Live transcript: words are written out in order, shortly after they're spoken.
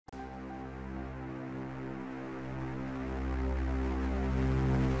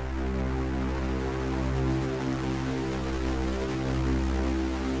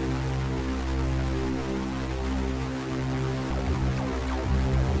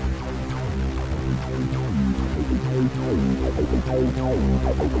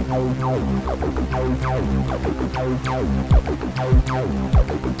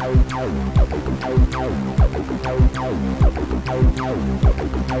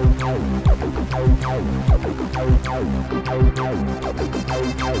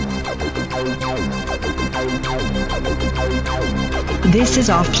This is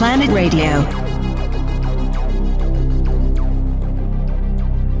Off Planet Radio.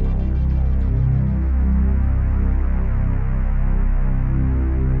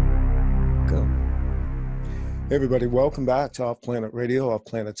 Hey everybody, welcome back to Off Planet Radio, Off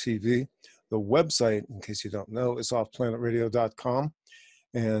Planet TV. The website, in case you don't know, is offplanetradio.com.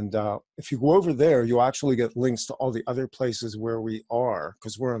 And if you go over there, you'll actually get links to all the other places where we are,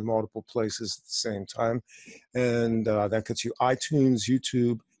 because we're in multiple places at the same time. And that gets you iTunes,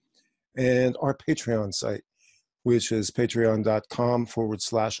 YouTube, and our Patreon site, which is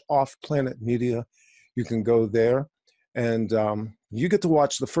patreon.com/offplanetmedia. You can go there. And you get to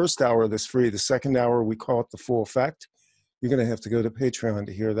watch the first hour of this free. The second hour, we call it the full effect. You're going to have to go to Patreon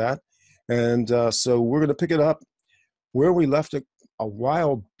to hear that. And so we're going to pick it up where we left it a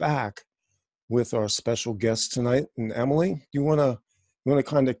while back with our special guest tonight. And Emily, you want to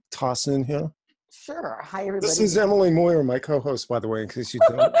kind of toss in here? Sure. Hi, everybody. This is Emily Moyer, my co-host, by the way, in case you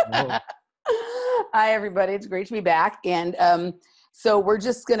don't know. Hi, everybody. It's great to be back. And so we're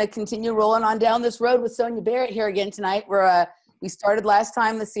just going to continue rolling on down this road with Sonia Barrett here again tonight. We started last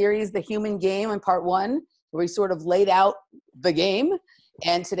time the series, The Human Game, in part 1, where we sort of laid out the game.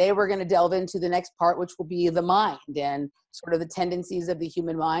 And today we're going to delve into the next part, which will be the mind and sort of the tendencies of the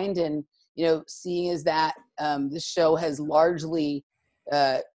human mind. And, you know, seeing as that this show has largely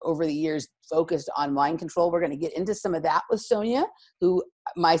over the years focused on mind control, we're going to get into some of that with Sonia, who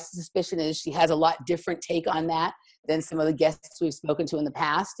my suspicion is she has a lot different take on that than some of the guests we've spoken to in the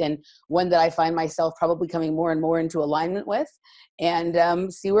past, and one that I find myself probably coming more and more into alignment with,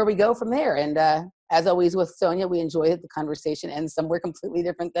 and see where we go from there. And as always with Sonia, we enjoy it. The conversation ends somewhere completely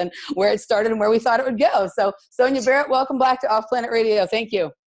different than where it started and where we thought it would go. So Sonia Barrett, welcome back to Off Planet Radio. Thank you.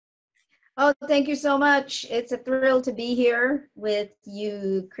 Oh, thank you so much. It's a thrill to be here with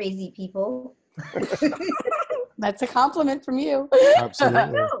you crazy people. That's a compliment from you.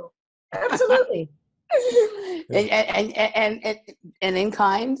 Absolutely. No, absolutely. And in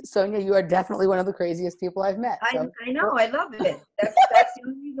kind, Sonia, you are definitely one of the craziest people I've met. So. I know. I love it. That's the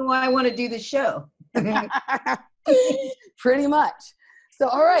only reason why I want to do the show. Pretty much. So,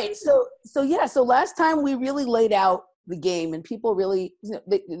 all right. So last time we really laid out the game, and people really,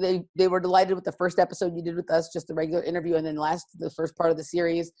 they were delighted with the first episode you did with us, just the regular interview, and then the first part of the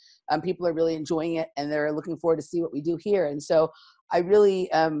series. People are really enjoying it, and they're looking forward to see what we do here. And so I really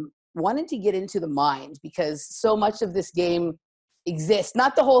wanted to get into the mind, because so much of this game exists,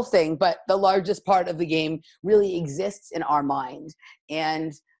 not the whole thing, but the largest part of the game really exists in our mind.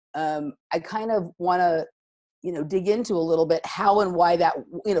 And I kind of want to, dig into a little bit how and why that,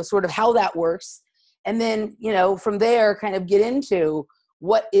 sort of how that works. And then, from there kind of get into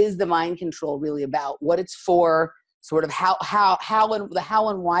what is the mind control really about, what it's for, sort of how and the how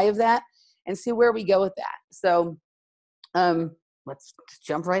and why of that, and see where we go with that. So let's just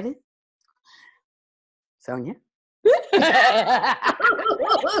jump right in. Sonia? I'm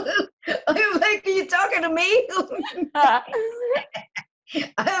like, are you talking to me?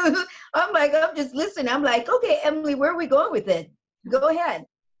 I'm like, I'm just listening. I'm like, okay, Emily, where are we going with it? Go ahead.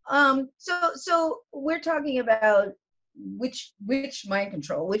 So we're talking about which mind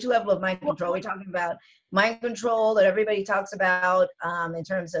control, which level of mind control. We're talking about mind control that everybody talks about in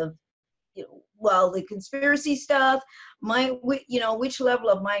terms of, the conspiracy stuff, which level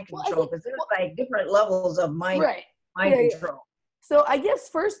of mind control, because there's like different levels of mind control. So I guess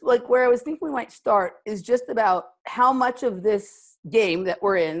first, like where I was thinking we might start is just about how much of this game that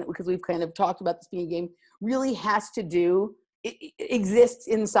we're in, because we've kind of talked about this being a game, really has to do, it exists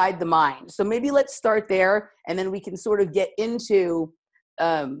inside the mind. So maybe let's start there, and then we can sort of get into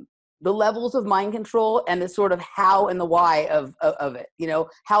the levels of mind control and the sort of how and the why of it,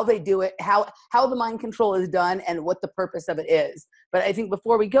 how they do it, how the mind control is done, and what the purpose of it is. But I think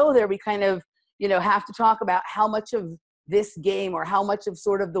before we go there, we kind of, have to talk about how much of this game, or how much of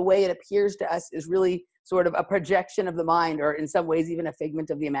sort of the way it appears to us, is really sort of a projection of the mind, or in some ways even a figment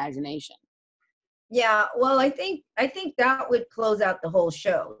of the imagination. Yeah, well, I think that would close out the whole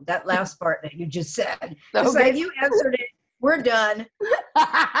show, that last part that you just said. It's like, you answered it. We're done.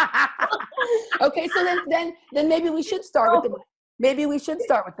 Okay, so then maybe we should start with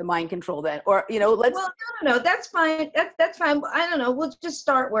the mind control then, or let's. Well, no, that's fine. That's fine. I don't know. We'll just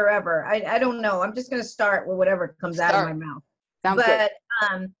start wherever. I don't know. I'm just going to start with whatever comes out of my mouth. Sounds good.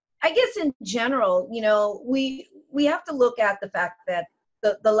 I guess in general, we have to look at the fact that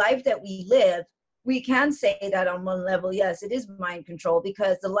the life that we live, we can say that on one level, yes, it is mind control,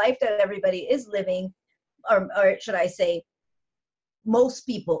 because the life that everybody is living, or should I say, most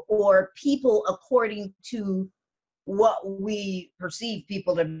people, or people according to what we perceive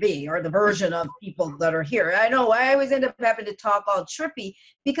people to be, or the version of people that are here. I know I always end up having to talk all trippy,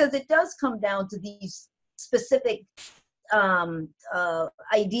 because it does come down to these specific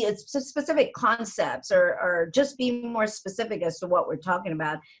ideas, specific concepts, or just being more specific as to what we're talking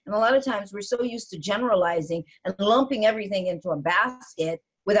about. And a lot of times we're so used to generalizing and lumping everything into a basket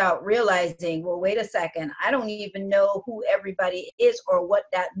without realizing, well, wait a second, I don't even know who everybody is, or what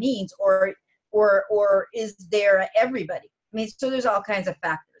that means, or is there everybody? I mean, so there's all kinds of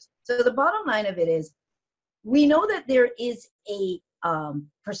factors. So the bottom line of it is, we know that there is a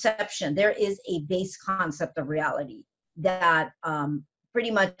perception, there is a base concept of reality that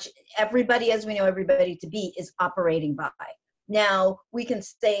pretty much everybody, as we know everybody to be, is operating by. Now, we can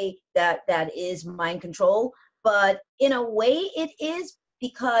say that that is mind control, but in a way it is,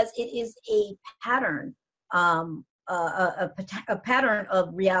 because it is a pattern, a pattern of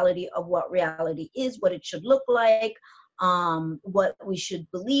reality, of what reality is, what it should look like, what we should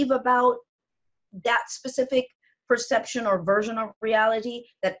believe about that specific perception or version of reality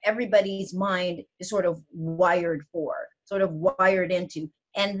that everybody's mind is sort of wired for, sort of wired into.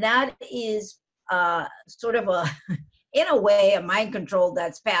 And that is sort of a, in a way, a mind control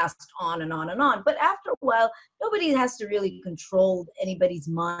that's passed on and on and on. But after a while, nobody has to really control anybody's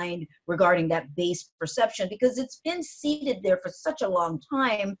mind regarding that base perception, because it's been seated there for such a long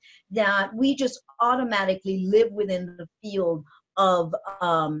time that we just automatically live within the field of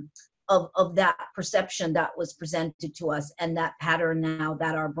that perception that was presented to us, and that pattern now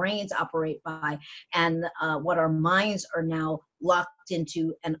that our brains operate by, and what our minds are now locked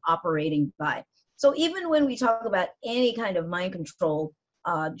into and operating by. So even when we talk about any kind of mind control,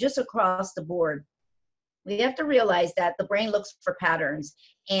 just across the board, we have to realize that the brain looks for patterns,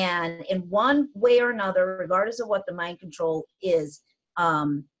 and in one way or another, regardless of what the mind control is,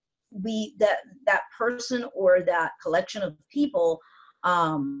 that person or that collection of people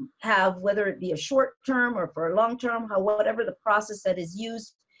have, whether it be a short term or for a long term, whatever the process that is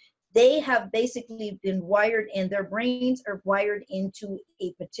used, they have basically been wired, and their brains are wired into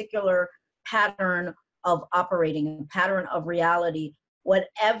a particular pattern of operating, a pattern of reality,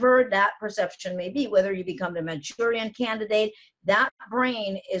 whatever that perception may be. Whether you become the Manchurian candidate, that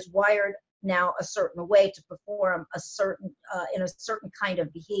brain is wired now a certain way to perform a certain in a certain kind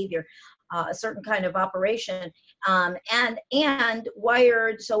of behavior, a certain kind of operation, and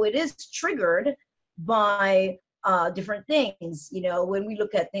wired so it is triggered by different things. You know, when we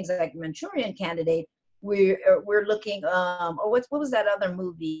look at things like Manchurian Candidate, we're looking, or what was that other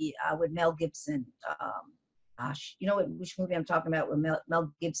movie with Mel Gibson? Gosh, you know which movie I'm talking about with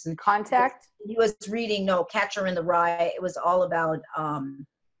Mel Gibson? Contact? He was reading, no, Catcher in the Rye. It was all about,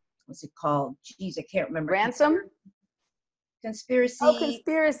 what's it called? Geez, I can't remember. Ransom? Conspiracy. Oh,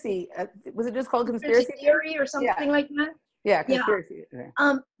 Conspiracy. Was it just called Conspiracy Theory or something like that? Yeah, Conspiracy.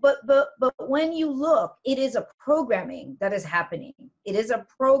 Yeah. But when you look, it is a programming that is happening. It is a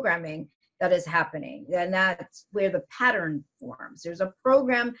programming that is happening, and that's where the pattern forms. There's a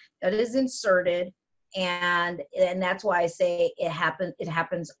program that is inserted, and that's why I say it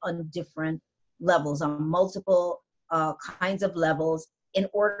happens on different levels, on multiple kinds of levels, in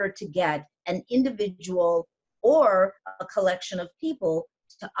order to get an individual or a collection of people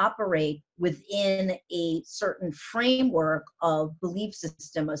to operate within a certain framework of belief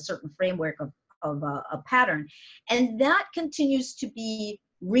system, a certain framework of a pattern. And that continues to be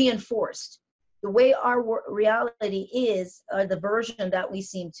reinforced. The way our reality is, the version that we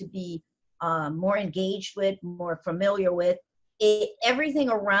seem to be more engaged with, more familiar with, everything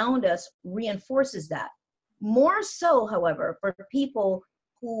around us reinforces that. More so, however, for people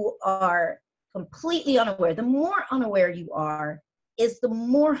who are completely unaware. The more unaware you are, is the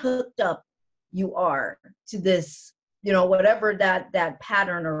more hooked up you are to this, you know, whatever that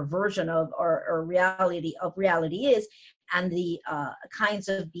pattern or version of or reality is, and the kinds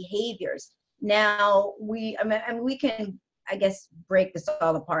of behaviors. Now we can, I guess, break this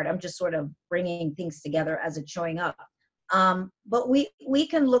all apart. I'm just sort of bringing things together as it's showing up. But we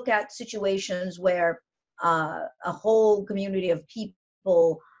can look at situations where a whole community of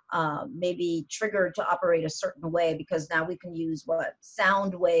people may be triggered to operate a certain way, because now we can use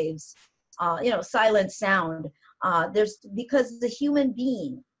sound waves, silent sound. Because the human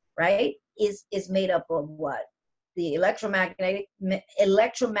being, right, is made up of what? The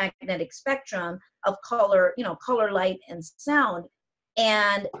electromagnetic spectrum of color, color, light, and sound.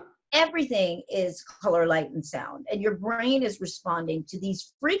 And everything is color, light, and sound, and your brain is responding to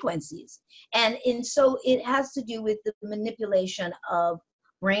these frequencies. And so it has to do with the manipulation of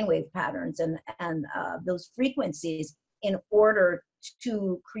brainwave patterns and those frequencies in order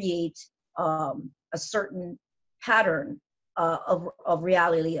to create a certain pattern of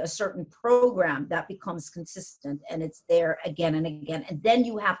reality, a certain program that becomes consistent, and it's there again and again. And then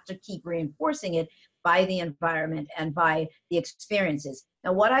you have to keep reinforcing it by the environment and by the experiences.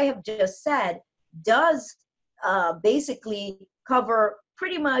 Now, what I have just said does basically cover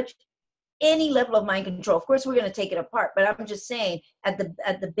pretty much any level of mind control. Of course, we're going to take it apart, but I'm just saying at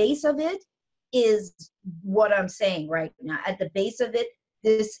the base of it is what I'm saying right now. At the base of it,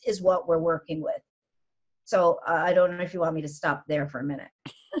 this is what we're working with. So I don't know if you want me to stop there for a minute.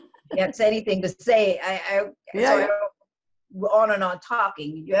 You can't say anything to say. I don't on and on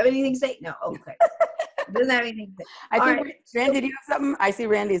talking. Do you have anything to say? No. Okay. Doesn't have anything to say. I think, right. Randy, do you have something? I see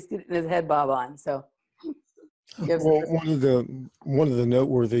Randy's getting his head bob on. So. Well, one of the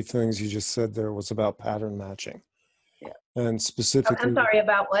noteworthy things you just said there was about pattern matching. Yeah. And specifically. I'm sorry,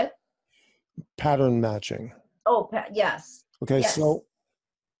 about what? Pattern matching. Oh, yes. Okay, yes. So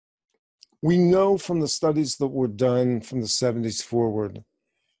we know from the studies that were done from the 70s forward,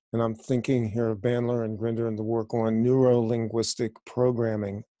 and I'm thinking here of Bandler and Grinder and the work on neuro-linguistic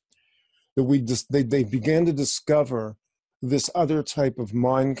programming, that they began to discover this other type of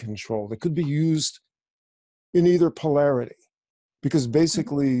mind control that could be used in either polarity. Because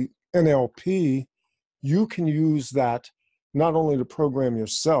basically NLP, you can use that not only to program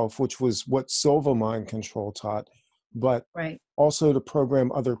yourself, which was what Silva mind control taught, but also to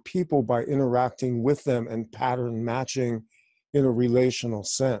program other people by interacting with them and pattern matching in a relational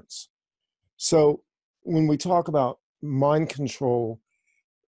sense. So when we talk about mind control,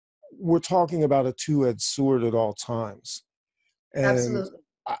 we're talking about a two-edged sword at all times. And absolutely.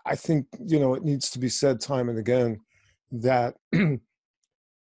 I think, it needs to be said time and again that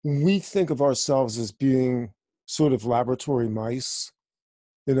we think of ourselves as being sort of laboratory mice.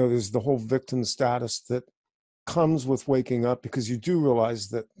 There's the whole victim status that comes with waking up, because you do realize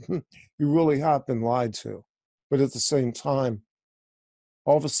that you really have been lied to. But at the same time,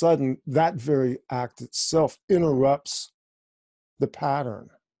 all of a sudden, that very act itself interrupts the pattern.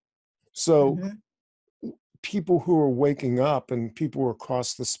 So people who are waking up and people who are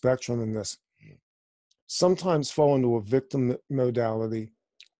across the spectrum in this sometimes fall into a victim modality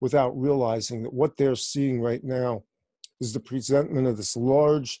without realizing that what they're seeing right now is the presentment of this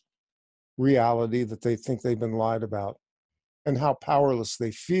large reality that they think they've been lied about, and how powerless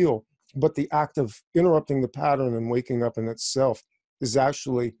they feel. But the act of interrupting the pattern and waking up in itself is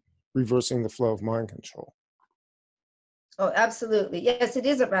actually reversing the flow of mind control. Oh, absolutely. Yes, it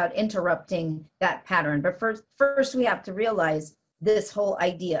is about interrupting that pattern. But first we have to realize this whole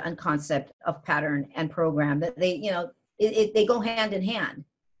idea and concept of pattern and program, that they go hand in hand.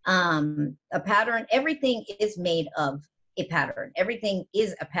 A pattern, everything is made of a pattern. Everything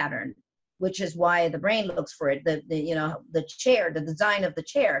is a pattern, which is why the brain looks for it. The chair, the design of the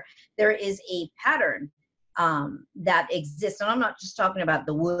chair, there is a pattern that exists. And I'm not just talking about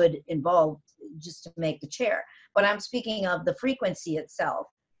the wood involved just to make the chair, but I'm speaking of the frequency itself.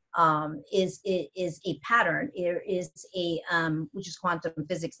 Is a pattern. There is a which is quantum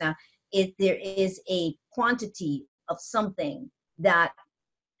physics now. There is a quantity of something that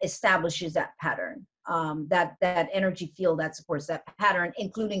establishes that pattern. That energy field that supports that pattern,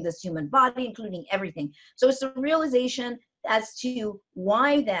 including this human body, including everything. So it's the realization as to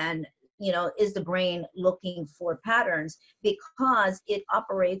why then, is the brain looking for patterns, because it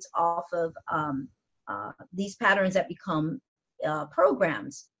operates off of these patterns that become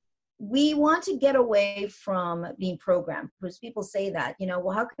programs. We want to get away from being programmed, because people say that,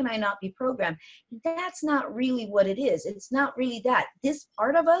 well, how can I not be programmed? That's not really what it is. It's not really that. This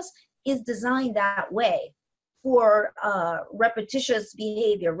part of us is designed that way for repetitious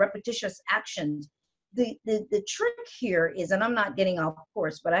behavior, repetitious actions. The trick here is, and I'm not getting off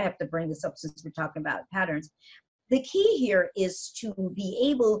course, but I have to bring this up since we're talking about patterns. The key here is to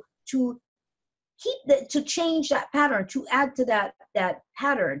be able to to change that pattern, to add to that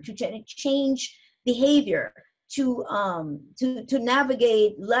pattern, to change behavior, to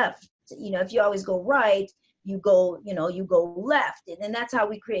navigate left. If you always go right, you go left, and that's how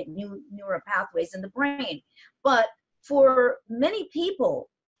we create neural pathways in the brain. But for many people,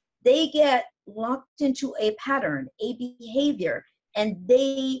 they get locked into a pattern, a behavior, and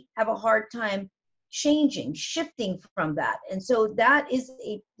they have a hard time shifting from that. And so that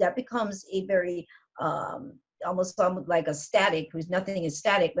becomes a very almost like a static, whose nothing is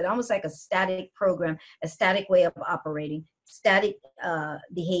static, but almost like a static program, a static way of operating, static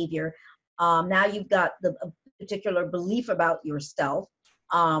behavior. Now you've got a particular belief about yourself,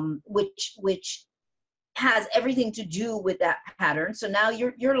 which has everything to do with that pattern. So now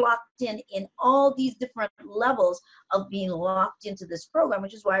you're locked in all these different levels of being locked into this program,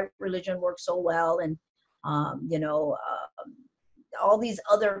 which is why religion works so well, and all these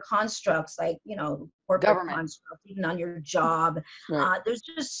other constructs, like corporate Government constructs, even on your job. Right. There's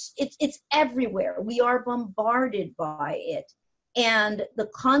just it's everywhere. We are bombarded by it, and the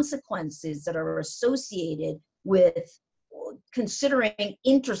consequences that are associated with considering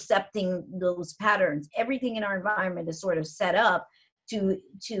intercepting those patterns. Everything in our environment is sort of set up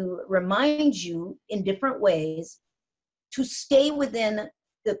to remind you in different ways to stay within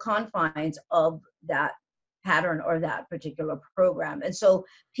the confines of that pattern or that particular program. And so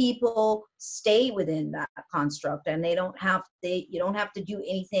people stay within that construct, and you don't have to do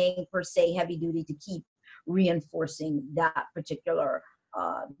anything per se heavy duty to keep reinforcing that particular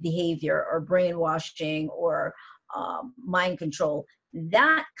behavior or brainwashing or mind control.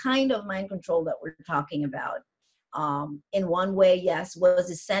 That kind of mind control that we're talking about, in one way, yes, was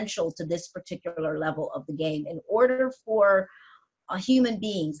essential to this particular level of the game. In order for human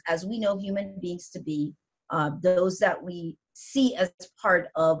beings, as we know human beings to be, those that we see as part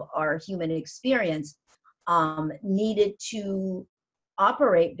of our human experience, needed to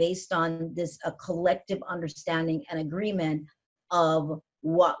operate based on a collective understanding and agreement of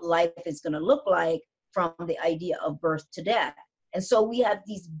what life is going to look like from the idea of birth to death. And so we have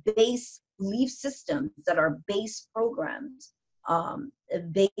these base belief systems that are base programs,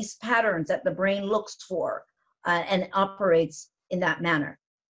 base patterns that the brain looks for and operates in that manner.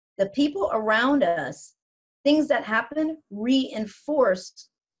 The people around us, things that happen reinforce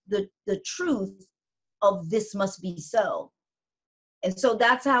the truth of this must be so. And so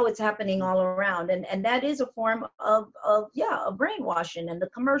that's how it's happening all around. And that is a form of brainwashing, and the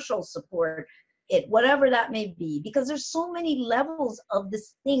commercial support, whatever that may be, because there's so many levels of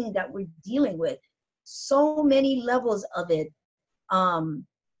this thing that we're dealing with, so many levels of it,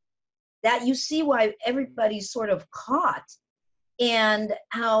 that you see why everybody's sort of caught, and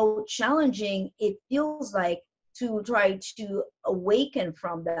how challenging it feels like to try to awaken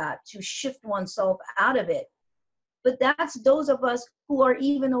from that, to shift oneself out of it. But that's those of us who are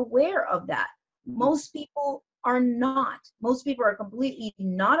even aware of that. Most people are not. Most people are completely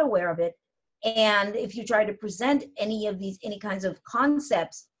not aware of it. And if you try to present any kinds of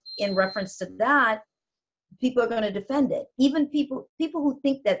concepts in reference to that, people are going to defend it. Even people who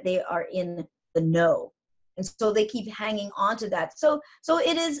think that they are in the know. And so they keep hanging on to that. So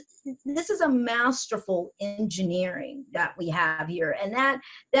this is a masterful engineering that we have here. And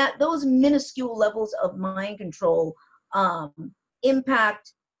that those minuscule levels of mind control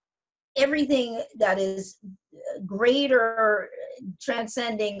impact everything that is greater,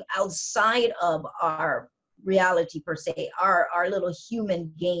 transcending outside of our reality per se, our little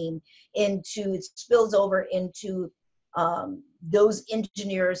human game, it spills over into those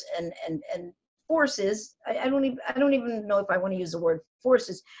engineers and forces. I don't even know if I want to use the word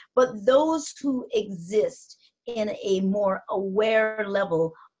forces, but those who exist in a more aware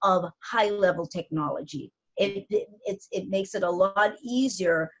level of high level technology. It makes it a lot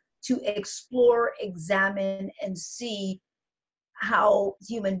easier to explore, examine, and see how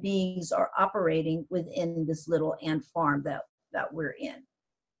human beings are operating within this little ant farm that we're in.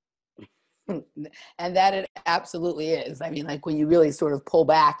 And that it absolutely is. I mean, like when you really sort of pull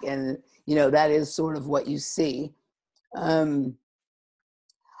back and, that is sort of what you see. I'm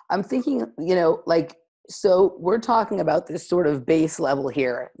thinking, so we're talking about this sort of base level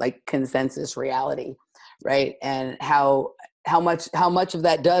here, like consensus reality, right? And how much of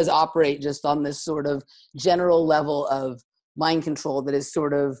that does operate just on this sort of general level of mind control that is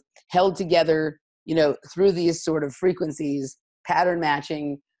sort of held together, through these sort of frequencies, pattern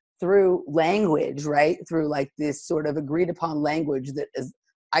matching, through language, right? Through like this sort of agreed upon language that is,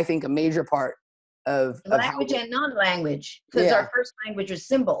 I think, a major part of language and non-language, because our first language is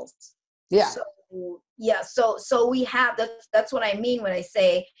symbols. Yeah. So we have that's what I mean when I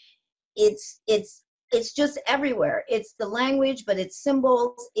say it's just everywhere. It's the language, but it's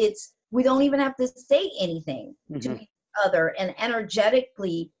symbols. We don't even have to say anything to each other, and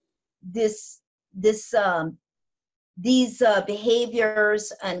energetically, these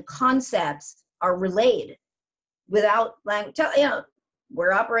behaviors and concepts are relayed without language.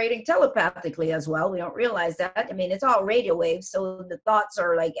 We're operating telepathically as well. We don't realize that. I mean, it's all radio waves, so the thoughts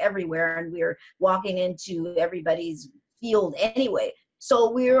are like everywhere, and we're walking into everybody's field anyway.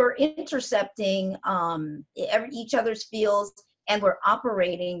 So we're intercepting each other's fields, and we're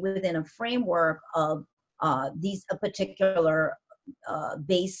operating within a framework of a particular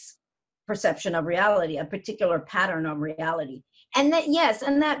base perception of reality, a particular pattern of reality. And that, yes,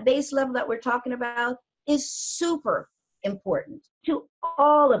 and that base level that we're talking about is super important to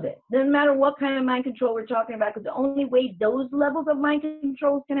all of it. Doesn't matter what kind of mind control we're talking about, because the only way those levels of mind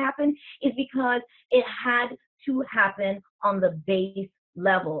controls can happen is because it had to happen on the base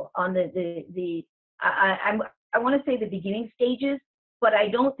level, on I want to say the beginning stages, but I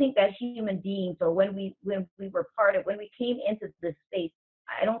don't think that human beings, or when we came into this space,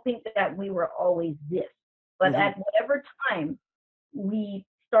 I don't think that we were always this. But at whatever time we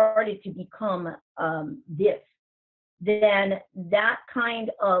started to become this, then that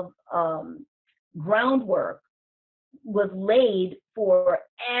kind of groundwork was laid for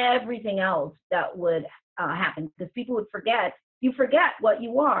everything else that would happen. Because people would forget. You forget what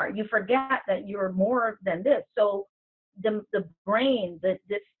you are. You forget that you're more than this. So the brain, this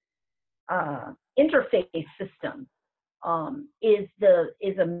interface system is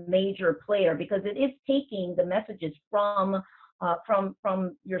a major player, because it is taking the messages from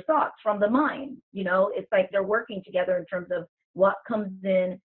your thoughts, from the mind. You know, it's like they're working together in terms of what comes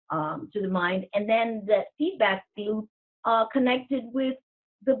in to the mind, and then that feedback loop connected with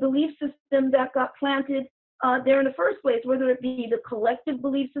the belief system that got planted there in the first place, whether it be the collective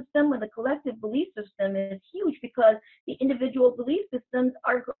belief system. And the collective belief system is huge, because the individual belief systems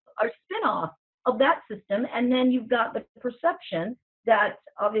are spin-off of that system. And then you've got the perception that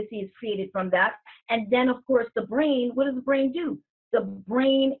obviously is created from that. And then, of course, the brain, what does the brain do? The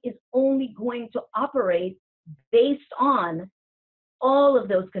brain is only going to operate based on all of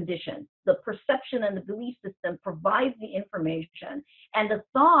those conditions. The perception and the belief system provides the information, and the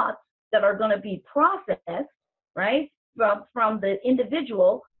thoughts that are going to be processed, right, from the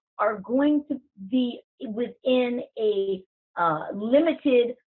individual are going to be within a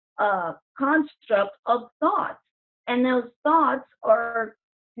limited construct of thoughts. And those thoughts are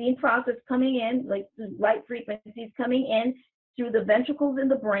being processed, coming in, like light frequencies coming in through the ventricles in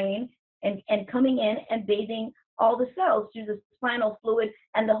the brain, and coming in and bathing all the cells through the spinal fluid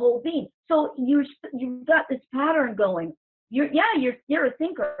and the whole being. So you've got this pattern going. You're a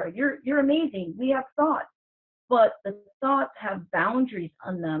thinker. You're amazing. We have thoughts, but the thoughts have boundaries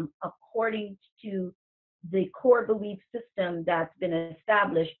on them according to the core belief system that's been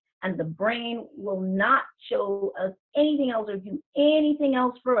established, and the brain will not show us anything else or do anything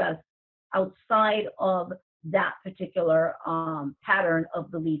else for us outside of that particular pattern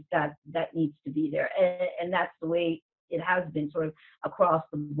of belief that needs to be there. And that's the way it has been sort of across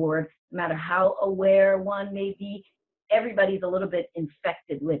the board. No matter how aware one may be, everybody's a little bit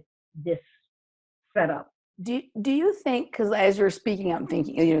infected with this setup. Do you think, because as you're speaking, I'm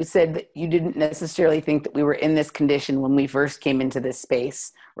thinking, you said that you didn't necessarily think that we were in this condition when we first came into this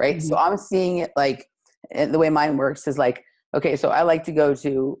space, right? Mm-hmm. So I'm seeing it like, the way mine works is like, okay, so I like to go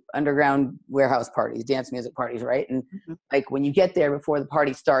to underground warehouse parties, dance music parties, right? And like when you get there before the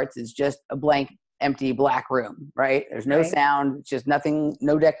party starts, it's just a blank, empty black room, right? There's no sound, it's just nothing,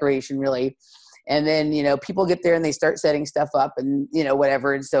 no decoration really. And then, people get there and they start setting stuff up and,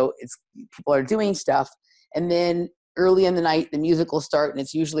 whatever. And so people are doing stuff. And then early in the night, the music will start, and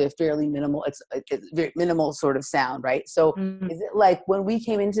it's usually a fairly minimal, it's very minimal sort of sound, right? So is it like when we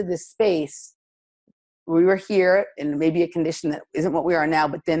came into this space, we were here in maybe a condition that isn't what we are now,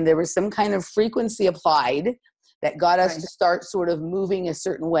 but then there was some kind of frequency applied that got us to start sort of moving a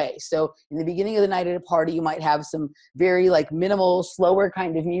certain way. So in the beginning of the night at a party, you might have some very like minimal, slower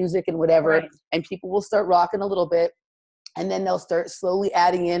kind of music and whatever, and people will start rocking a little bit. And then they'll start slowly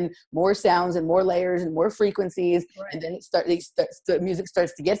adding in more sounds and more layers and more frequencies. And then the music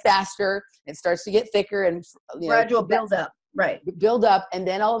starts to get faster. It starts to get thicker and gradual build up. Build up. And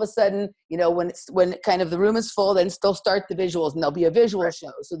then all of a sudden, when kind of the room is full, then they'll start the visuals, and there'll be a visual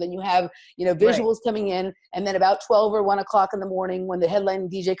show. So then you have, visuals coming in, and then about 12 or 1 o'clock in the morning when the headline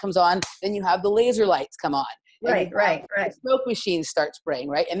DJ comes on, then you have the laser lights come on. Right. The smoke machines start spraying,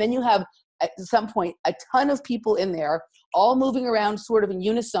 right? And then you have, at some point, a ton of people in there, all moving around sort of in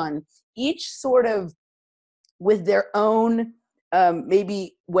unison, each sort of with their own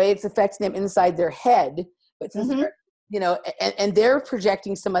maybe way it's affecting them inside their head, but since they're, and they're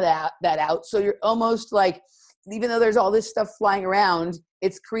projecting some of that out. So you're almost like even though there's all this stuff flying around,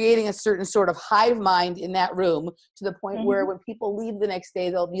 it's creating a certain sort of hive mind in that room, to the point where when people leave the next day,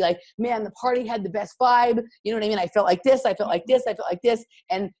 they'll be like, man, the party had the best vibe. You know what I mean? I felt like this, I felt like this, I felt like this.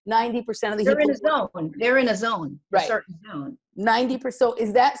 And 90% of the They're people— in a zone. They're in a zone, right. a certain zone. 90%. So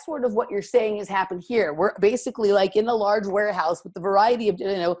is that sort of what you're saying has happened here? We're basically like in a large warehouse with the variety of,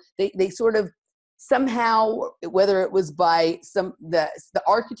 they sort of somehow, whether it was by the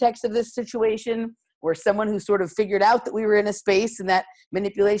architects of this situation, or someone who sort of figured out that we were in a space and that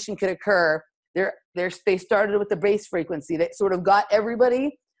manipulation could occur, they started with the base frequency that sort of got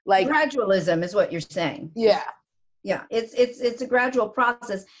everybody like— gradualism is what you're saying. Yeah. Yeah, it's a gradual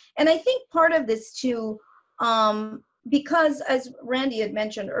process. And I think part of this too, because as Randy had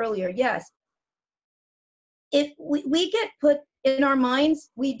mentioned earlier, yes, if we get put in our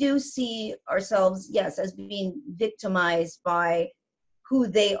minds, we do see ourselves, yes, as being victimized by who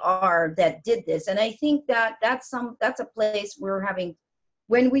they are that did this. And I think that that's a place we're having,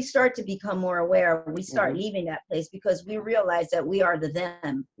 when we start to become more aware, we start leaving that place, because we realize that we are the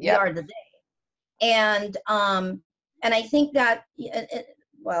them, we are the they. And I think that,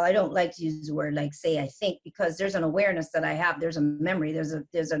 well, I don't like to use the word like say I think, because there's an awareness that I have, there's a memory,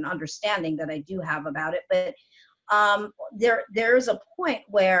 there's an understanding that I do have about it. But there's a point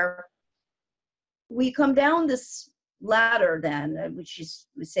where we come down this ladder then, which is,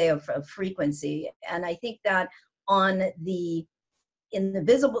 we say, of frequency. And I think that in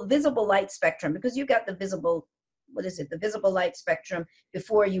the visible light spectrum, because you got the visible, the visible light spectrum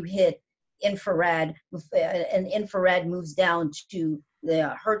before you hit infrared, and infrared moves down to the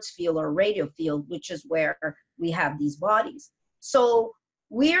Hertz field or radio field, which is where we have these bodies. So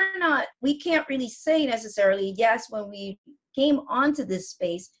we can't really say necessarily, yes, when we came onto this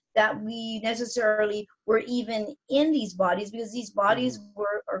space, that we necessarily were even in these bodies, because these bodies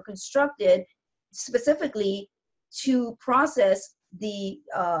are constructed specifically to process the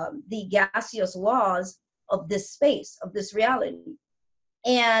gaseous laws of this space, of this reality.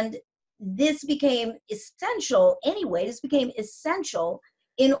 And this became essential anyway. This became essential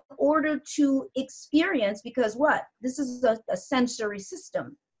in order to experience, because what? This is a sensory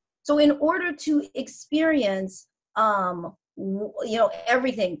system. So in order to experience,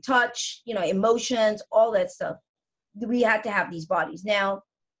 everything, touch, emotions, all that stuff, we had to have these bodies. Now,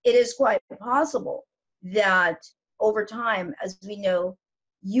 it is quite possible that over time, as we know,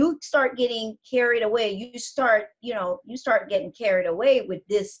 you start getting carried away. You start getting carried away with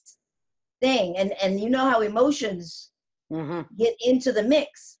this thing. And you know how emotions get into the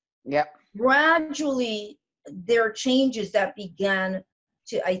mix. Yep. Gradually, there are changes that began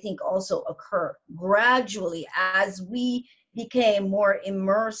to, I think, also occur gradually as we became more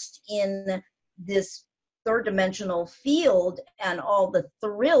immersed in this third dimensional field and all the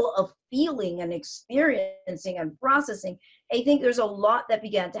thrill of feeling and experiencing and processing. I think there's a lot that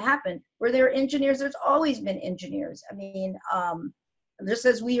began to happen where there are engineers. There's always been engineers. I mean, just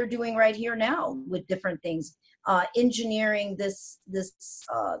as we are doing right here now with different things, engineering this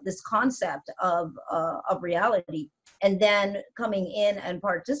concept of reality, and then coming in and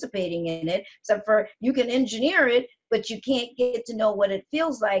participating in it. Except for you can engineer it, but you can't get to know what it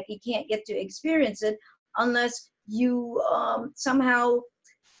feels like. You can't get to experience it unless you somehow,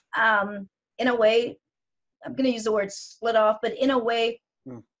 in a way, I'm going to use the word split off, but in a way,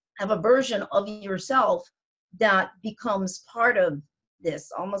 have a version of yourself that becomes part of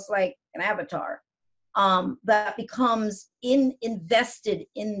this, almost like an avatar, that becomes invested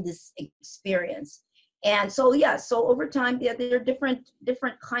in this experience. And so, so over time, there are different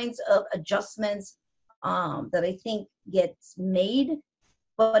kinds of adjustments that I think gets made,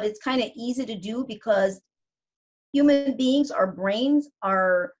 but it's kind of easy to do because human beings, our brains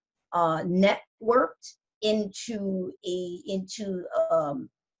are networked into a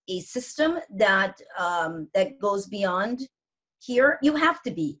system that goes beyond here. You have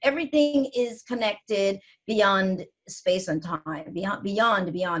to be. Everything is connected beyond space and time,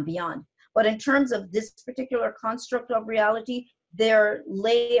 beyond. But in terms of this particular construct of reality, there are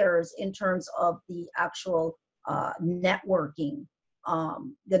layers in terms of the actual networking,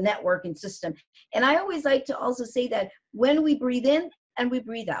 the networking system. And I always like to also say that when we breathe in and we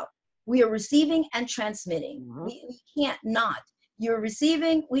breathe out, we are receiving and transmitting. We can't not. You're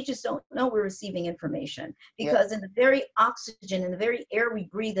receiving, we just don't know we're receiving information, because in the very oxygen, in the very air we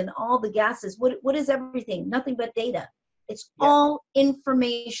breathe, and all the gases, what is everything? Nothing but data. It's all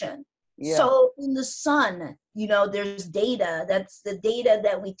information. So in the sun, there's data. That's the data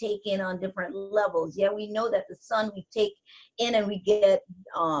that we take in on different levels. We know that the sun we take in and we get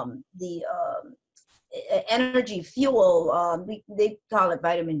energy, fuel. They call it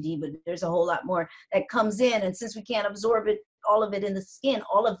vitamin D, but there's a whole lot more that comes in. And since we can't absorb it, all of it in the skin,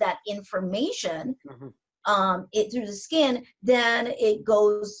 all of that information, it through the skin, then it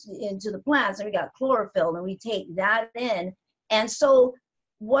goes into the plants, and we got chlorophyll, and we take that in. And so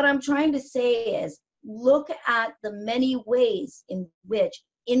what I'm trying to say is, look at the many ways in which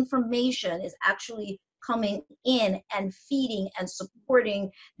information is actually coming in and feeding and supporting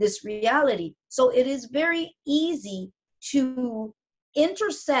this reality. So it is very easy to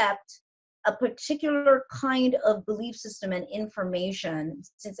intercept a particular kind of belief system and information,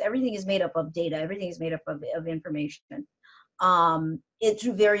 since everything is made up of data, everything is made up of information, it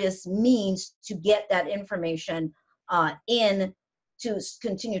through various means to get that information in to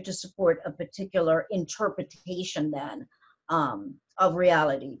continue to support a particular interpretation then of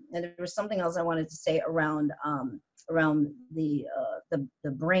reality. And there was something else I wanted to say around the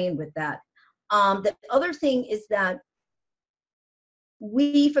brain with that. The other thing is that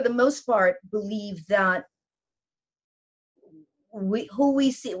we, for the most part, believe that what we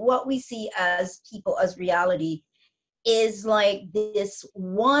see as people, as reality, is like this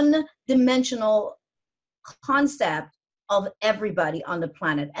one-dimensional concept of everybody on the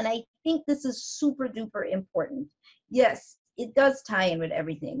planet. And I think this is super duper important. Yes, it does tie in with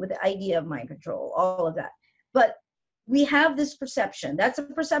everything, with the idea of mind control, all of that. But we have this perception. That's a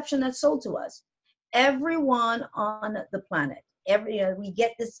perception that's sold to us. Everyone on the planet, we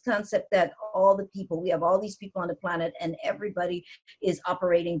get this concept that all the people, we have all these people on the planet, and everybody is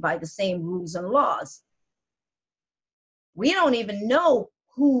operating by the same rules and laws. We don't even know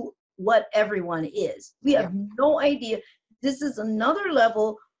what everyone is. We have no idea. This is another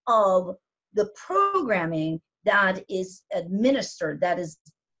level of the programming that is administered, that is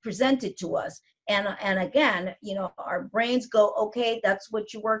presented to us. And again, our brains go, okay, that's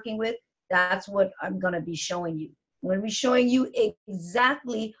what you're working with. That's what I'm going to be showing you. I'm going to be showing you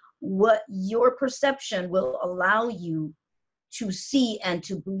exactly what your perception will allow you to see and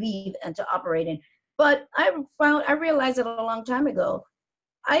to believe and to operate in. But I realized it a long time ago.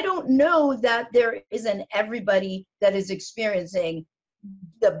 I don't know that there isn't everybody that is experiencing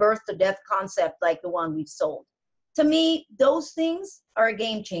the birth to death concept like the one we've sold. To me, those things are a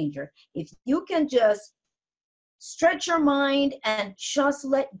game changer. If you can just stretch your mind and just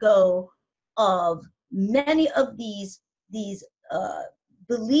let go of many of these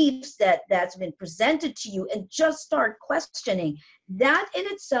beliefs that's been presented to you and just start questioning, that in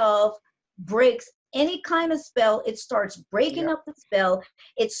itself breaks any kind of spell. It starts breaking up the spell.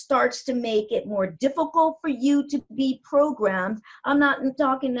 It starts to make it more difficult for you to be programmed. I'm not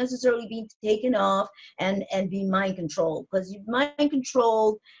talking necessarily being taken off and be mind controlled, because you're mind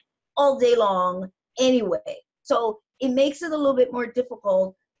controlled all day long anyway. So it makes it a little bit more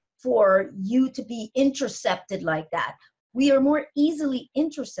difficult for you to be intercepted like that. We are more easily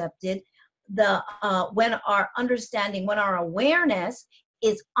intercepted when our understanding, when our awareness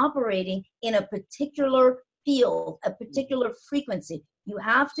is operating in a particular field, a particular frequency. You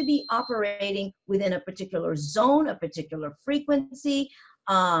have to be operating within a particular zone, a particular frequency,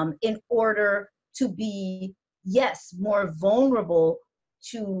 in order to be, more vulnerable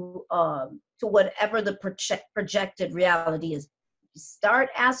to whatever the projected reality is. You start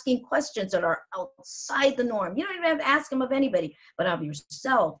asking questions that are outside the norm. You don't even have to ask them of anybody, but of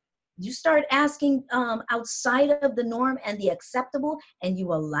yourself. You start asking outside of the norm and the acceptable, and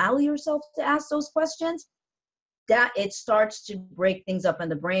you allow yourself to ask those questions, that it starts to break things up,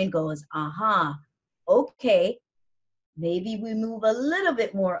 and the brain goes, aha, okay, maybe we move a little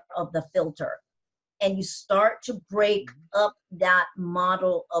bit more of the filter. And you start to break up that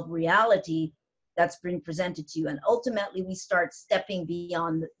model of reality that's being presented to you. And ultimately, we start stepping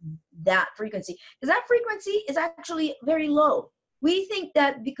beyond that frequency, because that frequency is actually very low. We think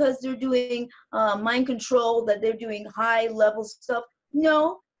that because they're doing mind control, that they're doing high level stuff.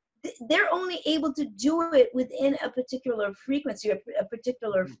 No, they're only able to do it within a particular frequency, a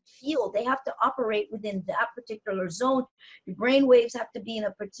particular field. They have to operate within that particular zone. Your brain waves have to be in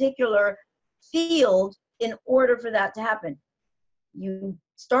a particular field in order for that to happen. You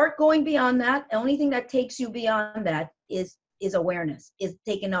start going beyond that. The only thing that takes you beyond that is awareness, is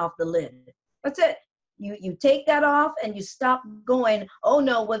taking off the lid. That's it. You take that off and you stop going, oh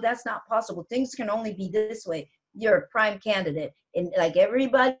no, well, that's not possible. Things can only be this way. You're a prime candidate, and like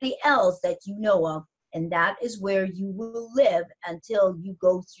everybody else that you know of. And that is where you will live until you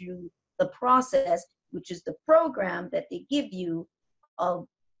go through the process, which is the program that they give you of,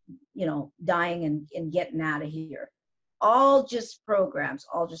 dying and getting out of here. All just programs,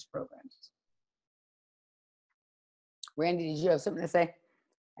 Randy, did you have something to say?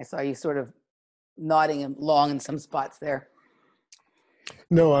 I saw you sort of nodding along in some spots there.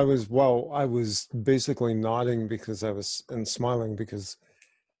 No, I was basically nodding because and smiling because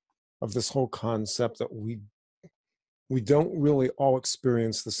of this whole concept that we don't really all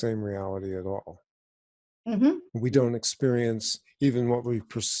experience the same reality at all. Mm-hmm. We don't experience even what we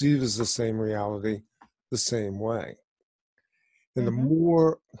perceive as the same reality the same way. And Mm-hmm.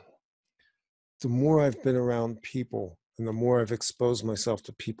 the more I've been around people and the more I've exposed myself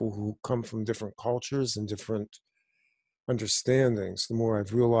to people who come from different cultures and different understandings, the more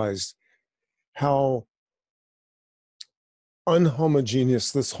I've realized how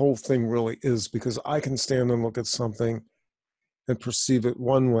unhomogeneous this whole thing really is, because I can stand and look at something and perceive it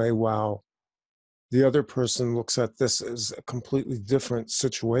one way while the other person looks at this as a completely different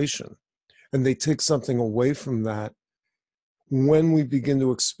situation. And they take something away from that when we begin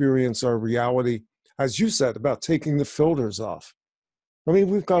to experience our reality, as you said, about taking the filters off. I mean,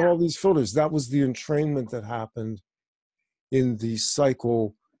 we've got all these filters. That was the entrainment that happened in the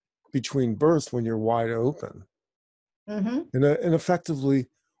cycle between birth when you're wide open. Mm-hmm. And effectively,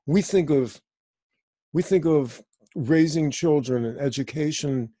 we think of raising children and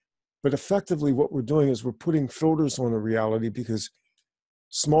education, but effectively what we're doing is we're putting filters on a reality because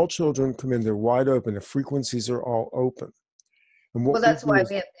small children come in, they're wide open, the frequencies are all open. And what Well, that's why is,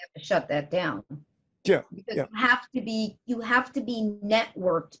 we have to shut that down. yeah, Because yeah. you have to be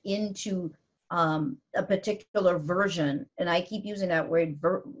networked into a particular version, and I keep using that word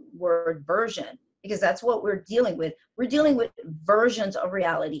version because that's what we're dealing with. We're dealing with versions of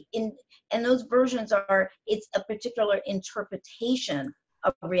reality, and those versions it's a particular interpretation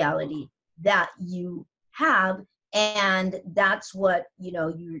of reality that you have, and that's what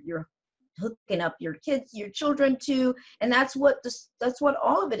you're hooking up your kids, your children to, and that's what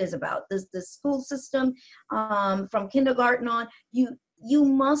all of it is about. The school system, from kindergarten on, you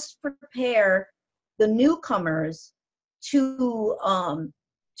must prepare the newcomers to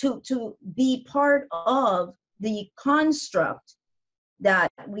be part of the construct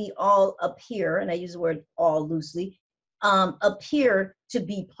that we all appear, and I use the word all loosely, appear to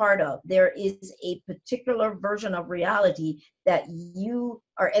be part of. There is a particular version of reality that you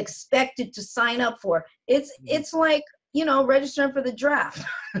are expected to sign up for. It's like, registering for the draft.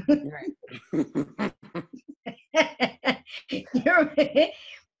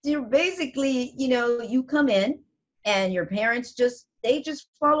 You're basically, you come in and your parents they just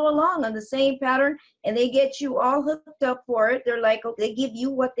follow along on the same pattern, and they get you all hooked up for it. They're like, they give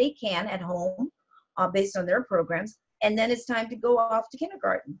you what they can at home based on their programs. And then it's time to go off to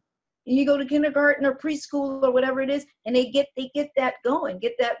kindergarten. And you go to kindergarten or preschool or whatever it is, and they get that going,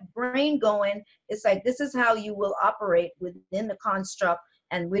 get that brain going. It's like, this is how you will operate within the construct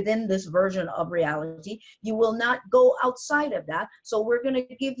and within this version of reality. You will not go outside of that. So we're going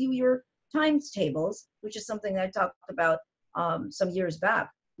to give you your times tables, which is something I talked about some years back,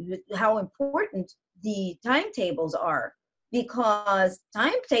 how important the timetables are, because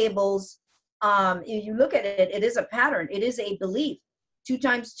timetables, if you look at it, it is a pattern. It is a belief. 2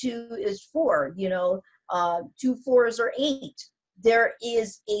 times 2 is 4, 2 4s are 8. There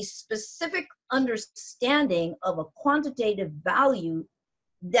is a specific understanding of a quantitative value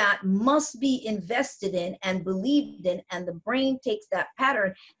that must be invested in and believed in, and the brain takes that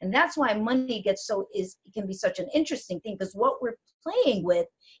pattern. And that's why money it can be such an interesting thing, because what we're playing with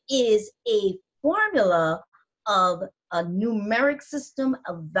is a formula of a numeric system,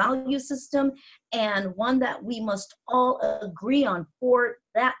 a value system, and one that we must all agree on for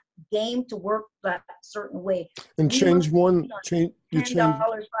that game to work that certain way. And change one, $10,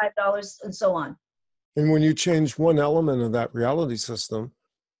 $5, and so on. And when you change one element of that reality system,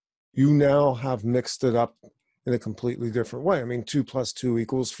 you now have mixed it up in a completely different way. I mean, 2 + 2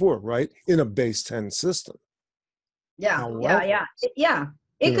 = 4, right? In a base 10 system. Yeah.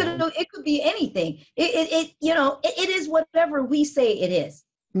 It could be anything. It is whatever we say it is.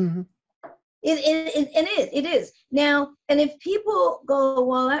 Mm-hmm. It is. Now, and if people go,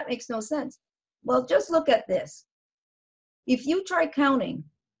 well, that makes no sense. Well, just look at this. If you try counting,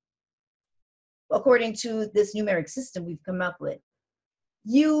 according to this numeric system we've come up with,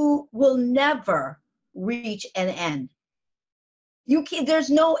 you will never reach an end.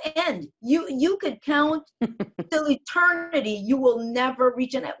 There's no end. You could count till eternity. You will never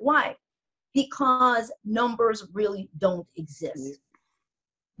reach an end. Why? Because numbers really don't exist.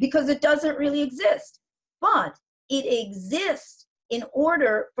 Because it doesn't really exist. But it exists in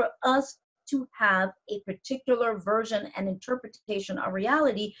order for us to have a particular version and interpretation of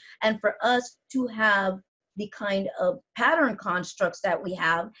reality, and for us to have the kind of pattern constructs that we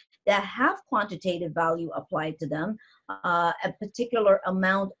have that have quantitative value applied to them, a particular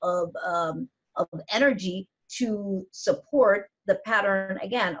amount of of energy to support the pattern,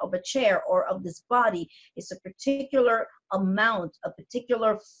 again, of a chair or of this body. It's a particular amount, a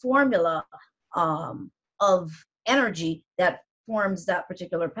particular formula of energy that forms that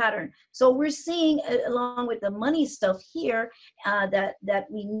particular pattern. So we're seeing, along with the money stuff here, that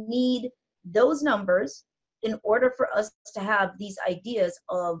we need those numbers in order for us to have these ideas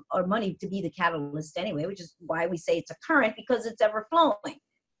of our money to be the catalyst anyway, which is why we say it's a current, because it's ever flowing.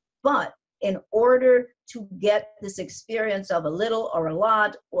 But in order to get this experience of a little or a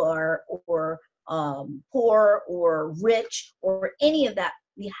lot or poor or rich or any of that,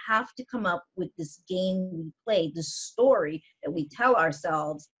 we have to come up with this game we play, the story that we tell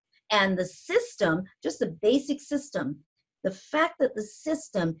ourselves, and the system, just the basic system. The fact that the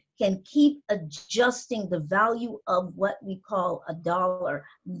system can keep adjusting the value of what we call a dollar,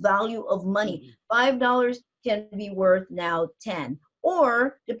 value of money. $5 can be worth now 10,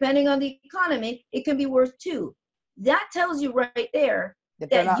 or depending on the economy, it can be worth 2. That tells you right there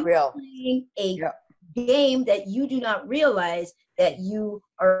that they're not real. Playing a game that you do not realize that you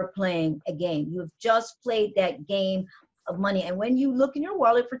are playing a game. You have just played that game of money. And when you look in your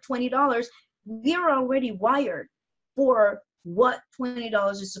wallet for $20, we're already wired for what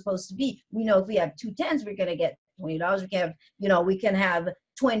 $20 is supposed to be. We know if we have 2 10s, we're going to get $20. We can have, we can have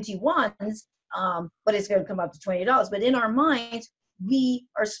 21s, but it's going to come up to $20. But in our minds, we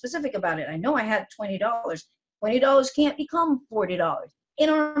are specific about it. I know I had $20. $20 can't become $40. In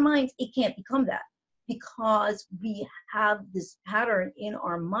our minds, it can't become that, because we have this pattern in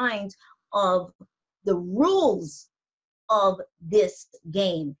our minds of the rules of this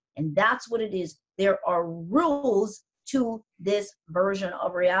game. And that's what it is. There are rules to this version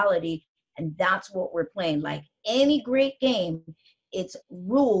of reality. And that's what we're playing. Like any great game, it's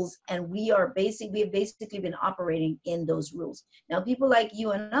rules. And we have basically been operating in those rules. Now, people like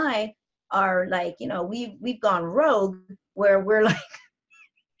you and I are like, we've gone rogue, where we're like,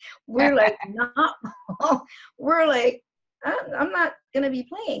 I'm not going to be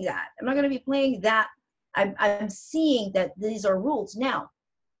playing that. I'm not going to be playing that. I'm seeing that these are rules. Now,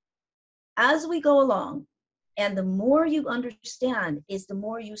 as we go along, and the more you understand is the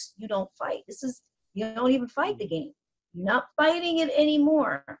more you don't fight. You don't even fight the game. You're not fighting it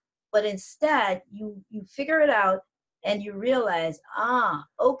anymore, but instead you figure it out and you realize,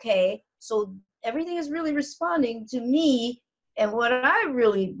 okay, so everything is really responding to me and what I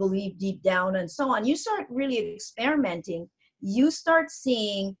really believe deep down and so on. You start really experimenting. You start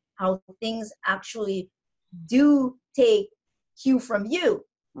seeing how things actually do take cue from you.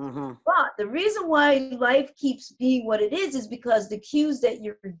 Mm-hmm. But the reason why life keeps being what it is because the cues that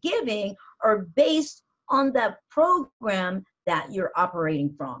you're giving are based on that program that you're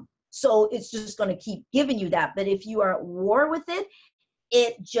operating from. So it's just going to keep giving you that. But if you are at war with it,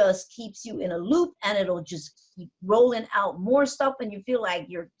 it just keeps you in a loop, and it'll just keep rolling out more stuff, and you feel like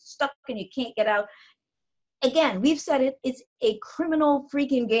you're stuck and you can't get out. Again, we've said it, it's a criminal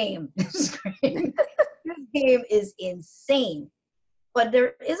freaking game. This game is insane. But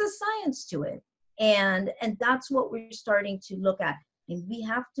there is a science to it. And that's what we're starting to look at. And we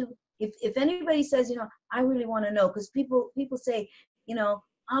have to, if anybody says, I really want to know, because people say,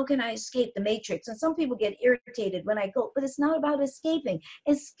 how can I escape the matrix? And some people get irritated when I go, but it's not about escaping.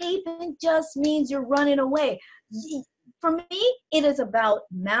 Escaping just means you're running away. For me, it is about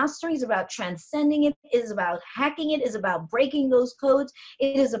mastering, it's about transcending it, it is about hacking it, it is about breaking those codes,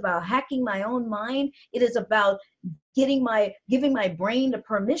 it is about hacking my own mind, it is about giving my brain the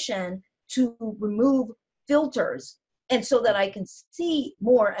permission to remove filters, and so that I can see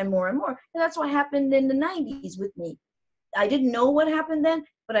more and more and more. And that's what happened in the 90s with me. I didn't know what happened then,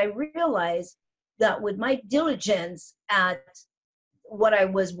 but I realized that with my diligence at what I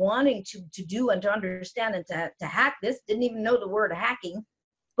was wanting to do and to understand and to hack this, didn't even know the word hacking,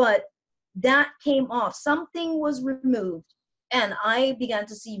 but that came off. Something was removed, and I began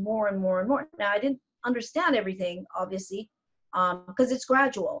to see more and more and more. Now, I didn't understand everything, obviously, because it's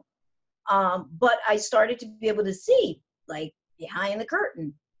gradual. But I started to be able to see, like, behind the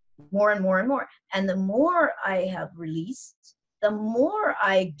curtain, more and more and more. And the more I have released, the more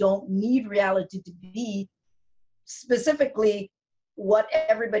I don't need reality to be specifically what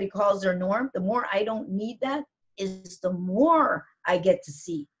everybody calls their norm. The more I don't need that, is the more I get to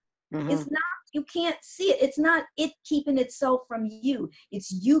see. Mm-hmm. It's not, you can't see it. It's not it keeping itself from you.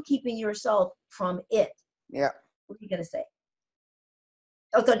 It's you keeping yourself from it. Yeah. What are you going to say?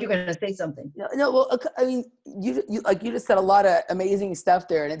 I thought you were going to say something. No. Well, I mean, you just said a lot of amazing stuff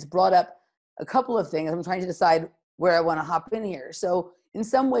there, and it's brought up a couple of things. I'm trying to decide where I want to hop in here. So in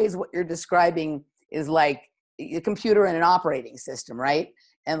some ways, what you're describing is like a computer and an operating system, right?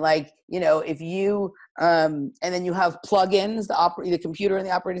 And like, you know, if you, and then you have plugins, the computer and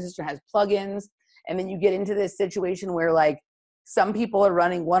the operating system has plugins. And then you get into this situation where like some people are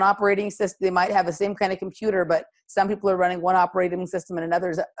running one operating system. They might have the same kind of computer, but some people are running one operating system and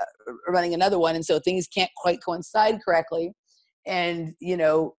another's running another one. And so things can't quite coincide correctly. And, you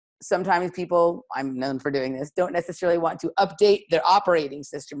know, sometimes people, I'm known for doing this, don't necessarily want to update their operating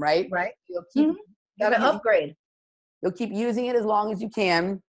system, right? Right. You'll keep Gotta upgrade. You'll keep using it as long as you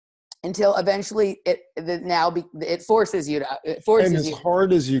can until eventually it forces you to, and as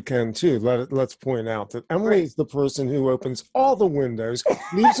hard as you can too. Let's point out that Emily is the person who opens all the windows,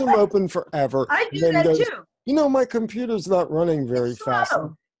 leaves them open forever. I do that too. You know, my computer's not running very fast.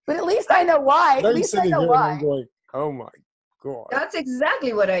 But at least I know why. At least I know why. I'm going, oh my God. That's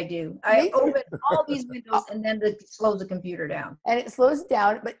exactly what I do. I open all these windows and then slows the computer down. And it slows it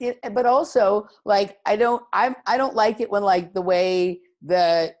down, but also like I don't like it when like the way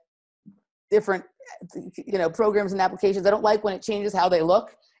the different, you know, programs and applications, I don't like when it changes how they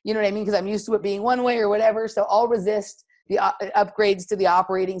look. You know what I mean? Because I'm used to it being one way or whatever. So I'll resist the upgrades to the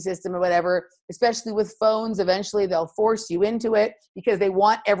operating system or whatever, especially with phones. Eventually they'll force you into it because they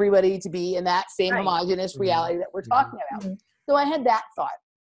want everybody to be in that same homogeneous reality that we're talking about. So I had that thought.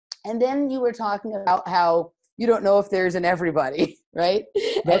 And then you were talking about how you don't know if there's an everybody, right?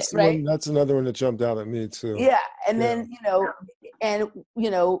 That's that's another one that jumped out at me too. Yeah. And then,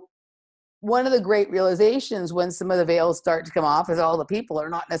 you know, one of the great realizations when some of the veils start to come off is all the people are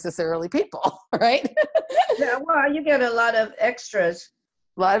not necessarily people, right? Yeah, well, you get a lot of extras.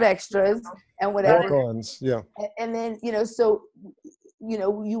 A lot of extras and whatever. Walk-ons, yeah. And then, you know, so, you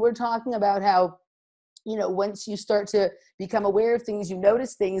know, you were talking about how, you know, once you start to become aware of things, you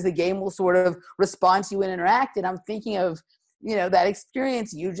notice things, the game will sort of respond to you and interact. And I'm thinking of, you know, that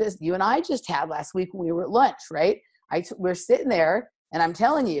experience you and I just had last week when we were at lunch, right? We're sitting there and I'm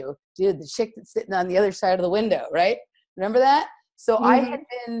telling you, dude, the chick that's sitting on the other side of the window, right? Remember that? So I had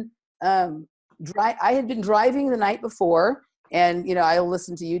been driving the night before, and you know, I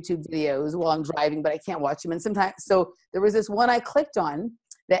listen to YouTube videos while I'm driving, but I can't watch them. And sometimes, so there was this one I clicked on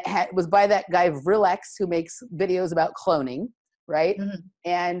that was by that guy Vrillex, who makes videos about cloning, right?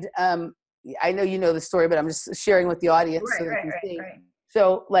 And I know you know the story, but I'm just sharing with the audience so they can see.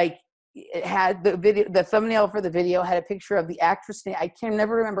 So like, it had the thumbnail for the video had a picture of the actress name. I can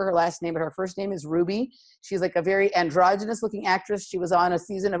never remember her last name, but her first name is Ruby. She's like a very androgynous looking actress. She was on a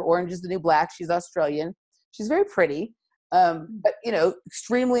season of Orange is the New Black. She's Australian. She's very pretty, but you know,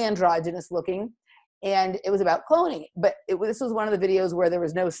 extremely androgynous looking. And it was about cloning, but this was one of the videos where there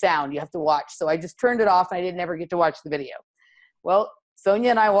was no sound. You have to watch. So I just turned it off and I didn't ever get to watch the video. Well, Sonia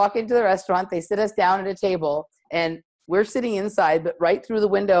and I walk into the restaurant. They sit us down at a table and we're sitting inside, but right through the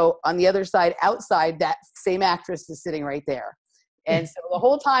window on the other side, outside, that same actress is sitting right there. And so the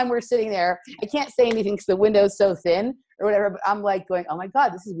whole time we're sitting there, I can't say anything because the window's so thin or whatever, but I'm like going, oh my God,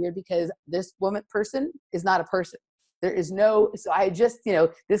 this is weird because this person is not a person. There is no, so I just, you know,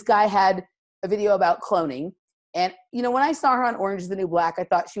 this guy had a video about cloning. And, you know, when I saw her on Orange is the New Black, I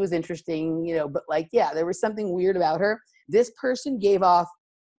thought she was interesting, you know, but like, yeah, there was something weird about her. This person gave off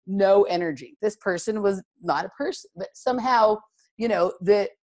no energy. This person was not a person, but somehow, you know,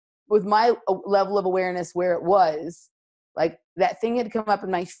 that with my level of awareness where it was, like that thing had come up in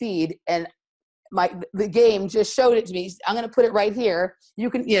my feed and the game just showed it to me. I'm going to put it right here.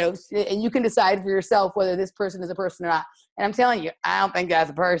 You can, you know, and you can decide for yourself whether this person is a person or not. And I'm telling you, I don't think that's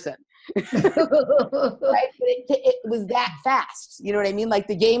a person. Right? But it was that fast. You know what I mean? Like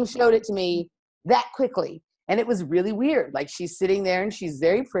the game showed it to me that quickly. And it was really weird. Like she's sitting there and she's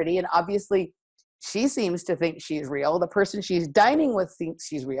very pretty. And obviously she seems to think she's real. The person she's dining with thinks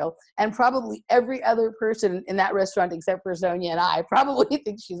she's real. And probably every other person in that restaurant, except for Sonia and I, probably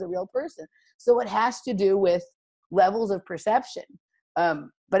thinks she's a real person. So it has to do with levels of perception.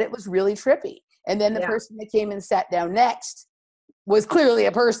 But it was really trippy. And then the person that came and sat down next was clearly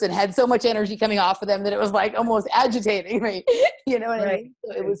a person, had so much energy coming off of them that it was like almost agitating me. You know what I mean?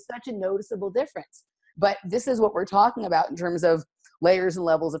 So it was such a noticeable difference. But this is what we're talking about in terms of layers and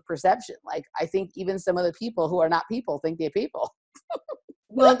levels of perception. Like, I think even some of the people who are not people think they're people.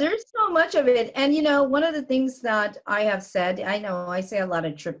 Well, there's so much of it. And, you know, one of the things that I have said, I know I say a lot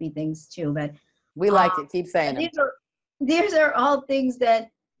of trippy things too, but we like it. Keep saying it. These are all things that,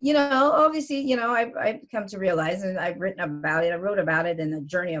 you know, obviously, you know, I've come to realize, and I've written about it. I wrote about it in the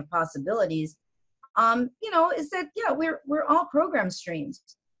Journey of Possibilities. You know, is that, yeah, we're all program streams.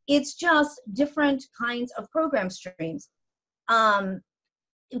 It's just different kinds of program streams.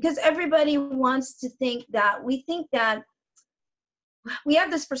 Because everybody wants to think that we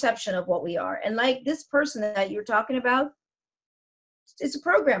have this perception of what we are. And like this person that you're talking about, it's a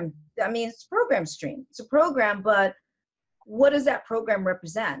program. I mean, it's a program stream. It's a program, but what does that program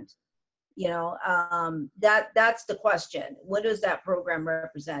represent? You know, that's the question. What does that program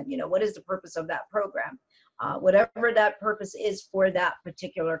represent? You know, what is the purpose of that program? Whatever that purpose is for that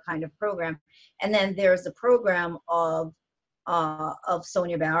particular kind of program. And then there's the program of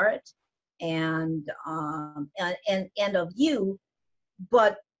Sonia Barrett and of you,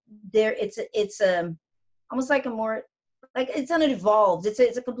 but there it's almost like a more, like it's unevolved. It's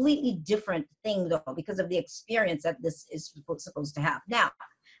a completely different thing though, because of the experience that this is supposed to have. Now,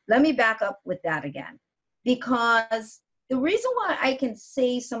 let me back up with that again, because the reason why I can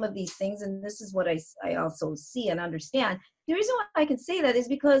say some of these things, and this is what I also see and understand, the reason why I can say that is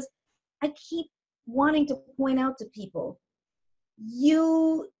because I keep wanting to point out to people,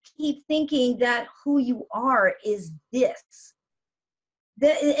 you keep thinking that who you are is this.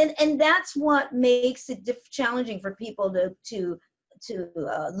 And that's what makes it challenging for people to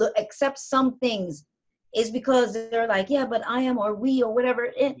accept some things, is because they're like, yeah, but I am, or we, or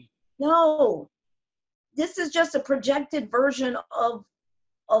whatever. No, this is just a projected version of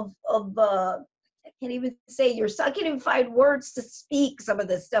I can't even say I can't even find words to speak some of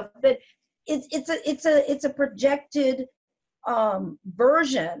this stuff, but it's a projected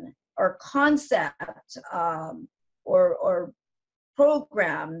version or concept or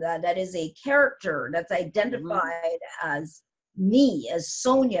program that is a character that's identified as me, as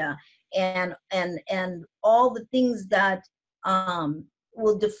Sonia, and all the things that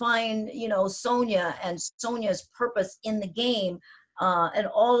will define, you know, Sonia and Sonia's purpose in the game, and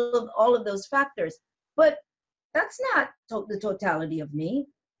all of those factors. But that's not the totality of me.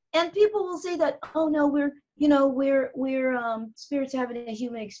 And people will say that, oh no, we're spirits having a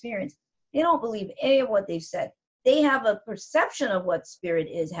human experience. They don't believe any of what they've said. They have a perception of what spirit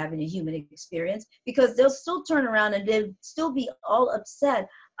is having a human experience, because they'll still turn around and they'll still be all upset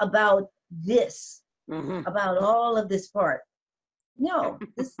about this, about all of this part. No,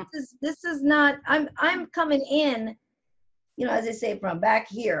 this is not, I'm coming in, you know, as I say, from back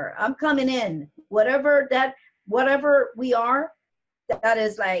here, I'm coming in, whatever we are, that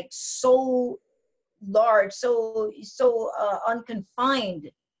is like so large, so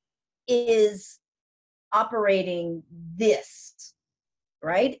unconfined, is operating this,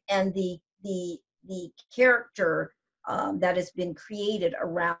 right? And the character that has been created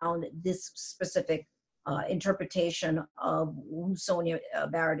around this specific interpretation of who Sonia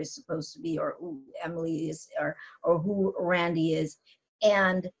Barrett is supposed to be, or who Emily is, or who Randy is,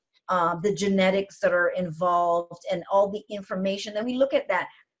 and the genetics that are involved, and all the information. Then we look at that.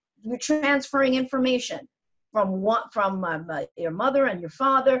 We're transferring information from your mother and your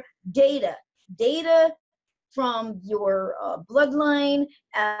father, data from your bloodline,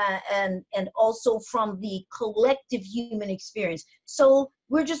 and also from the collective human experience. So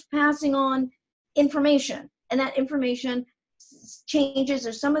we're just passing on information, and that information changes,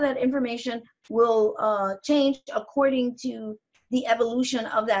 or some of that information will change according to the evolution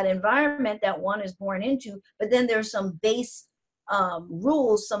of that environment that one is born into. But then there's some base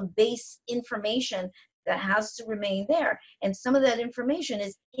rules, some base information that has to remain there. And some of that information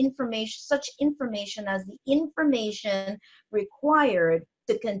is such information as the information required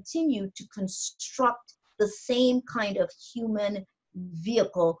to continue to construct the same kind of human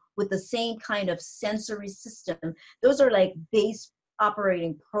vehicle with the same kind of sensory system. Those are like base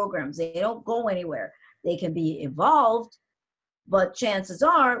operating programs. They don't go anywhere. They can be evolved, but chances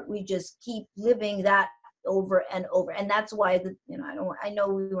are we just keep living that over and over. And that's why I know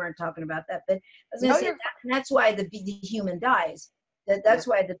we weren't talking about that, but I was going to say that's why the human dies. That's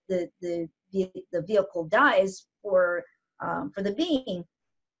why the vehicle dies for the being,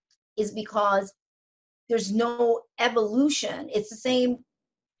 is because there's no evolution. It's the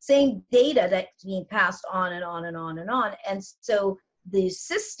same data that's being passed on and on and on and on. And so the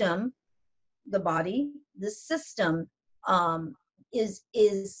system, the body, the system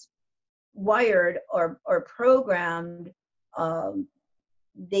is wired or programmed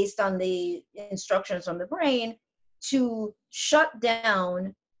based on the instructions from the brain to shut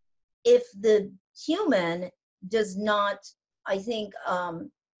down if the human does not, I think,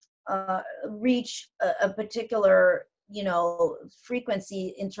 reach a particular,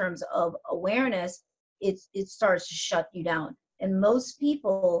 frequency in terms of awareness. It starts to shut you down. And most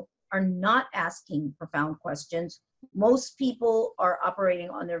people are not asking profound questions. Most people are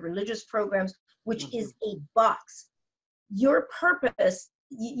operating on their religious programs, which is a box. Your purpose,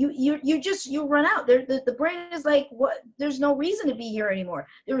 you run out. The brain is like, what? There's no reason to be here anymore.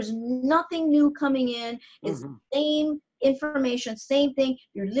 There's nothing new coming in. It's the same information, same thing.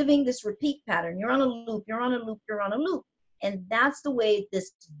 You're living this repeat pattern. You're on a loop, you're on a loop, you're on a loop. And that's the way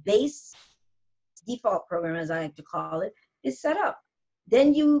this base default program, as I like to call it, is set up.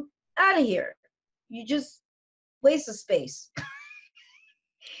 Then you out of here. You just waste of space.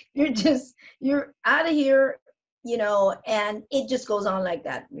 You're out of here, you know, and it just goes on like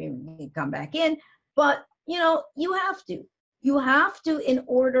that. You come back in, but you know, you have to in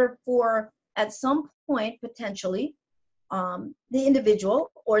order for, at some point, potentially, the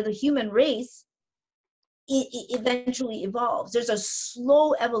individual or the human race eventually evolves. There's a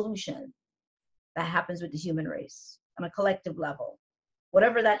slow evolution that happens with the human race on a collective level,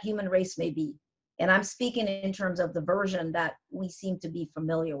 whatever that human race may be. And I'm speaking in terms of the version that we seem to be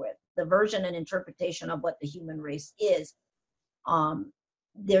familiar with, the version and interpretation of what the human race is.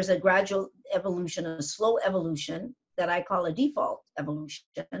 There's a gradual evolution, a slow evolution that I call a default evolution,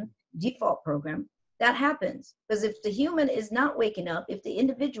 default program that happens. Because if the human is not waking up, if the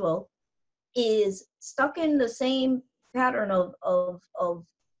individual is stuck in the same pattern of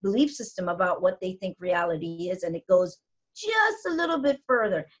belief system about what they think reality is, and it goes just a little bit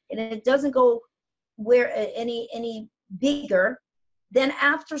further, and it doesn't go where any bigger, then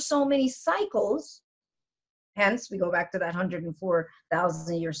after so many cycles, hence we go back to that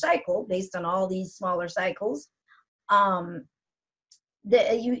 104,000 year cycle based on all these smaller cycles,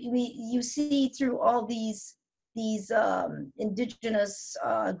 that you see through all these indigenous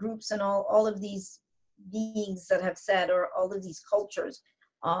groups and all of these beings that have said, or all of these cultures,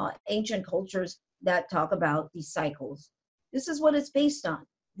 ancient cultures that talk about these cycles. This is what it's based on.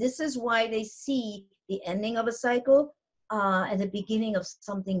 This is why they see the ending of a cycle and the beginning of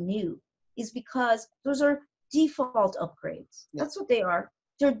something new, is because those are default upgrades. That's what they are.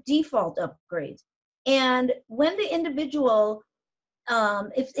 They're default upgrades. And when the individual,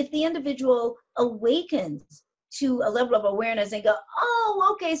 if the individual awakens to a level of awareness and go, oh,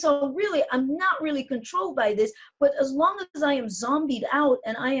 okay, so really, I'm not really controlled by this, but as long as I am zombied out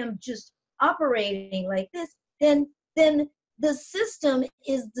and I am just operating like this, then the system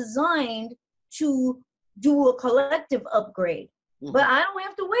is designed to do a collective upgrade. Mm-hmm. But I don't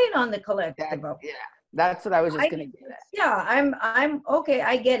have to wait on the collective upgrade. Yeah, that's what I was just going to get at. Yeah, I'm okay,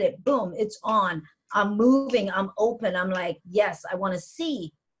 I get it. Boom, it's on. I'm moving, I'm open. I'm like, yes, I want to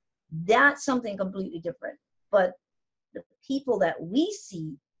see. That's something completely different. But the people that we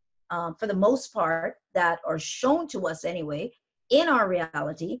see, for the most part, that are shown to us anyway, in our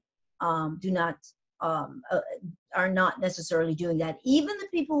reality, are not necessarily doing that. Even the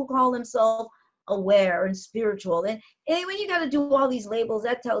people who call themselves aware and spiritual. And when you got to do all these labels,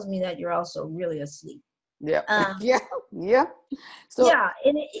 that tells me that you're also really asleep. Yeah. Yeah. So yeah,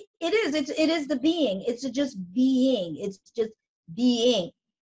 and it is the being. It's just being. It's just being.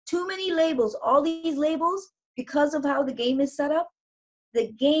 Too many labels. All these labels, because of how the game is set up,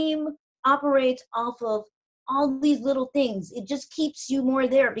 the game operates off of all these little things. It just keeps you more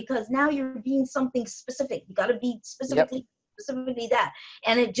there because now you're being something specific. You got to be specifically that,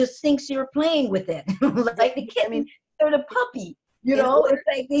 and it just thinks you're playing with it, like the kitten or the puppy. You know, it's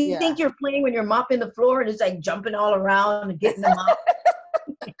like they think you're playing when you're mopping the floor, and it's like jumping all around and getting them up.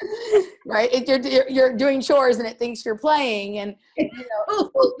 Right? You're doing chores, and it thinks you're playing, and you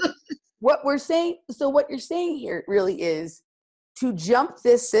know. What you're saying here really is, to jump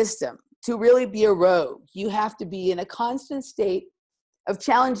this system, to really be a rogue, you have to be in a constant state of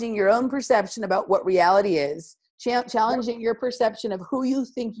challenging your own perception about what reality is, challenging your perception of who you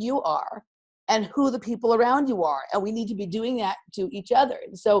think you are and who the people around you are. And we need to be doing that to each other.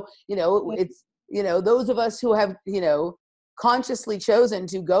 And so, it's, those of us who have, consciously chosen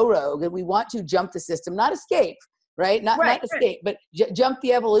to go rogue, and we want to jump the system, not escape, right? Not escape, but jump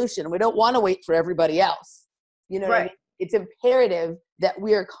the evolution. We don't want to wait for everybody else. You know what I mean? It's imperative that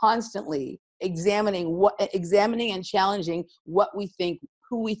we are constantly examining and challenging what we think,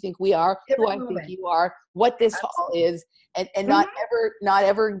 who we think we are, who I think you are, what this all is, and not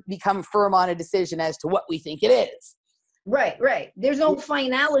ever become firm on a decision as to what we think it is. Right. There's no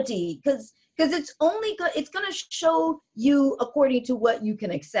finality, because it's going to show you according to what you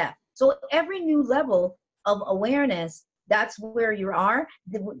can accept. So every new level of awareness, that's where you are.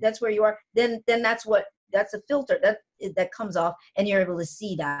 That's where you are. Then that's a filter that comes off, and you're able to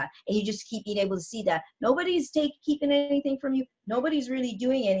see that, and you just keep being able to see that. Nobody's keeping anything from you. Nobody's really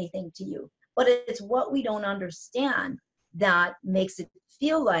doing anything to you. But it's what we don't understand that makes it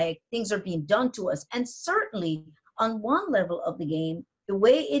feel like things are being done to us. And certainly on one level of the game, the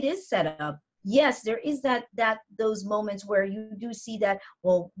way it is set up, yes, there is those moments where you do see that,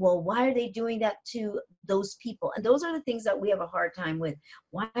 well, why are they doing that to those people? And those are the things that we have a hard time with.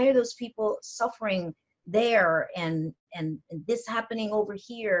 Why are those people suffering there and this happening over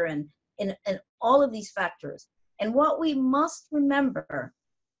here, and all of these factors? And what we must remember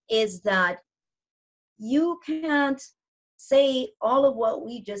is that you can't say all of what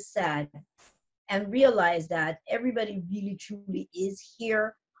we just said and realize that everybody really truly is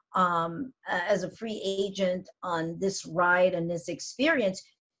here as a free agent on this ride and this experience.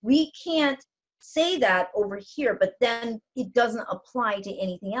 We can't say that over here, but then it doesn't apply to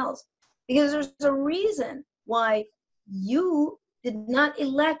anything else, because there's a reason why you did not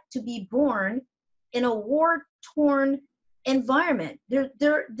elect to be born in a war-torn environment. There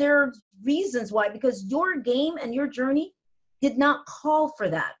are reasons why, because your game and your journey did not call for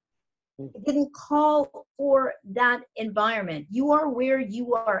that. It didn't call for that environment. You are where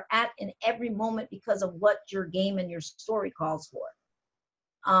you are at in every moment because of what your game and your story calls for.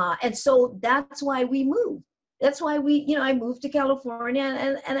 And so that's why we moved. That's why I moved to California,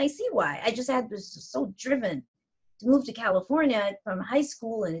 and I see why. I just was so driven to move to California from high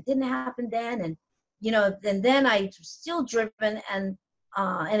school, and it didn't happen then. And, and then I was still driven and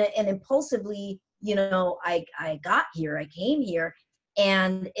impulsively, I got here, I came here.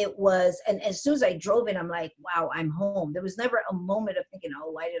 And and as soon as I drove in, I'm like, wow, I'm home. There was never a moment of thinking,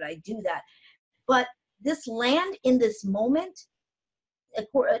 oh, why did I do that? But this land in this moment,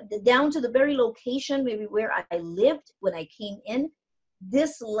 down to the very location, maybe where I lived when I came in,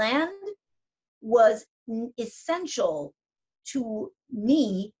 this land was essential to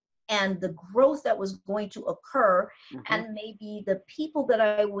me and the growth that was going to occur, and maybe the people that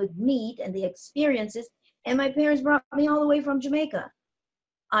I would meet and the experiences. And my parents brought me all the way from Jamaica.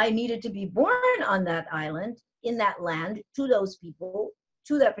 I needed to be born on that island, in that land, to those people,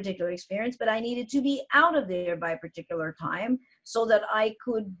 to that particular experience, but I needed to be out of there by a particular time so that I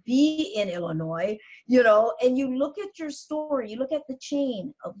could be in Illinois, and you look at your story, you look at the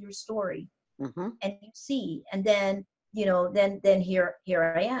chain of your story, and you see, and then, then here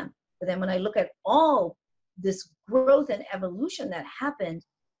I am. But then when I look at all this growth and evolution that happened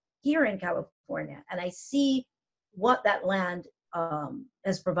here in California, and I see what that land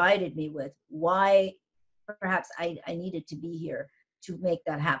has provided me with, why perhaps I needed to be here to make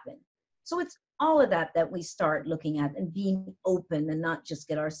that happen. So it's all of that we start looking at and being open, and not just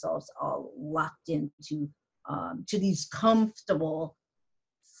get ourselves all locked into to these comfortable,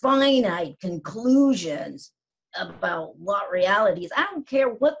 finite conclusions about what reality is. I don't care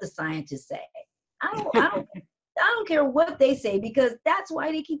what the scientists say. I don't care what they say, because that's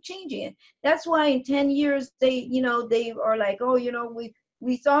why they keep changing it. That's why in 10 years they are like, oh,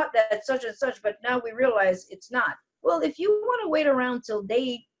 we thought that such and such, but now we realize it's not. Well, if you want to wait around till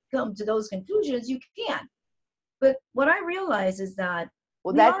they come to those conclusions, you can. But what I realize is that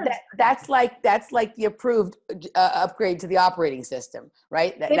that's like the approved upgrade to the operating system,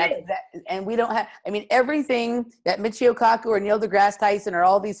 right? And we don't have. I mean, everything that Michio Kaku or Neil deGrasse Tyson or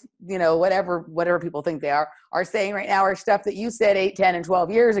all these, whatever people think they are saying right now are stuff that you said 8, 10, and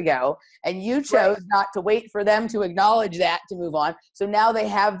 12 years ago, and you chose not to wait for them to acknowledge that to move on. So now they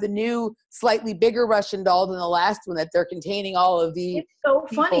have the new, slightly bigger Russian doll than the last one that they're containing all of the. It's so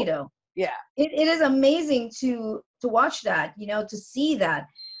people. Funny though. Yeah, it is amazing to watch that, to see that,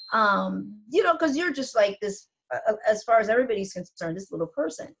 because you're just like this, as far as everybody's concerned, this little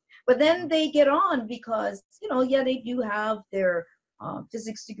person. But then they get on because, they do have their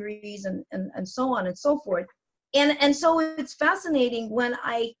physics degrees and so on and so forth. And so it's fascinating when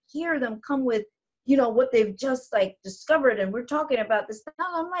I hear them come with, what they've just like discovered, and we're talking about this now.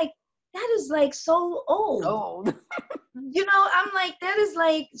 I'm like, that is like so old. I'm like, that is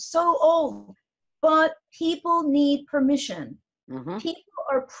like so old. But people need permission. People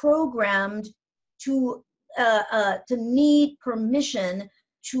are programmed to need permission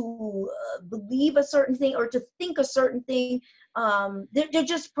to believe a certain thing or to think a certain thing. They're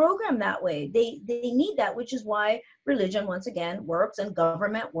just programmed that way. They need that, which is why religion, once again, works and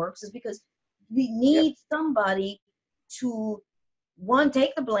government works, is because we need somebody to, one,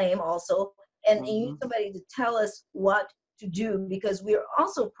 take the blame also, and you need somebody to tell us what to do, because we're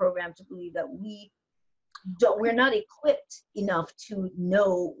also programmed to believe that we're not equipped enough to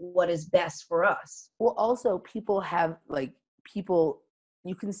know what is best for us. Well, also people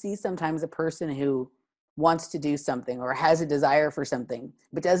you can see sometimes a person who wants to do something or has a desire for something,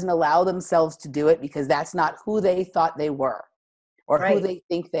 but doesn't allow themselves to do it because that's not who they thought they were or who they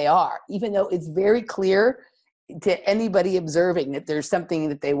think they are, even though it's very clear to anybody observing that there's something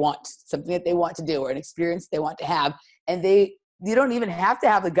that they want to do or an experience they want to have. And you don't even have to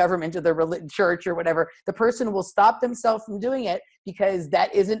have the government or the church or whatever. The person will stop themselves from doing it because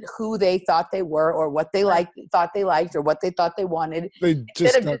that isn't who they thought they were or what they thought they liked or what they thought they wanted. They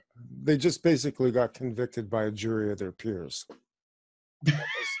just basically got convicted by a jury of their peers.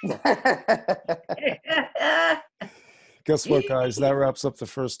 Guess what, guys? That wraps up the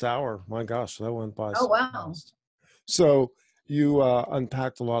first hour. My gosh, that went by Oh, so wow. fast. So you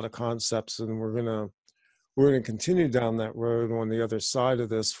unpacked a lot of concepts, and we're gonna continue down that road on the other side of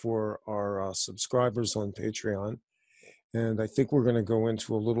this for our subscribers on Patreon. And I think we're going to go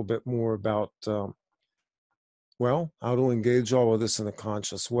into a little bit more about, well, how to engage all of this in a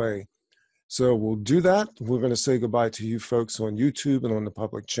conscious way. So we'll do that. We're going to say goodbye to you folks on YouTube and on the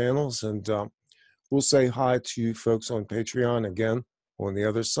public channels. And we'll say hi to you folks on Patreon again on the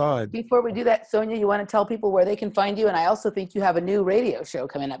other side. Before we do that, Sonia, you want to tell people where they can find you? And I also think you have a new radio show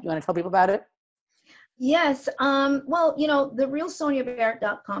coming up. You want to tell people about it? Yes. Well, the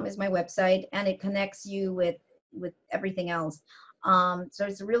realsoniabarrett.com is my website, and it connects you with everything else. So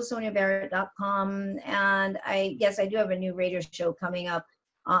it's realsoniabarrett.com, and I do have a new radio show coming up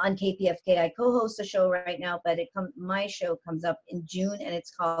on KPFK. I co-host a show right now, but my show comes up in June, and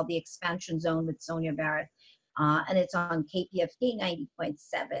it's called The Expansion Zone with Sonia Barrett, and it's on KPFK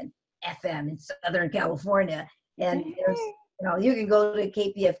 90.7 FM in Southern California. And there's, you can go to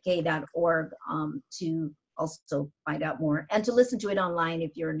kpfk.org to also find out more and to listen to it online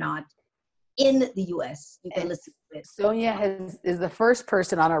if you're not in the U.S. You can listen to it. Sonia is the first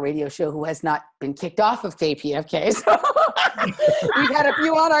person on our radio show who has not been kicked off of KPFK. So we've had a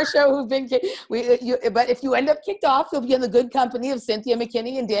few on our show who've been kicked. But if you end up kicked off, you'll be in the good company of Cynthia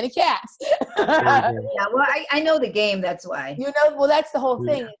McKinney and Danny Katz. Yeah, well, I know the game. That's why. Well, that's the whole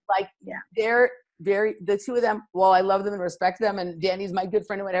thing. Like, they're the two of them. Well, I love them and respect them, and Danny's my good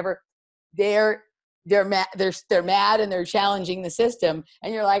friend and whatever. They're mad. They're mad and they're challenging the system.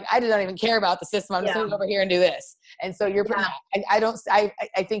 And you're like, I don't even care about the system. I'm just going to go over here and do this. And so you're. I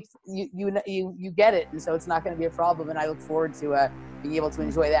think you get it, and so it's not going to be a problem. And I look forward to being able to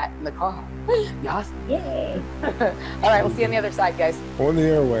enjoy that in the car. Yes. Yay! All right, we'll see you on the other side, guys. On the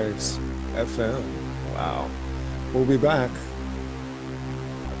airwaves, FM. Wow. We'll be back.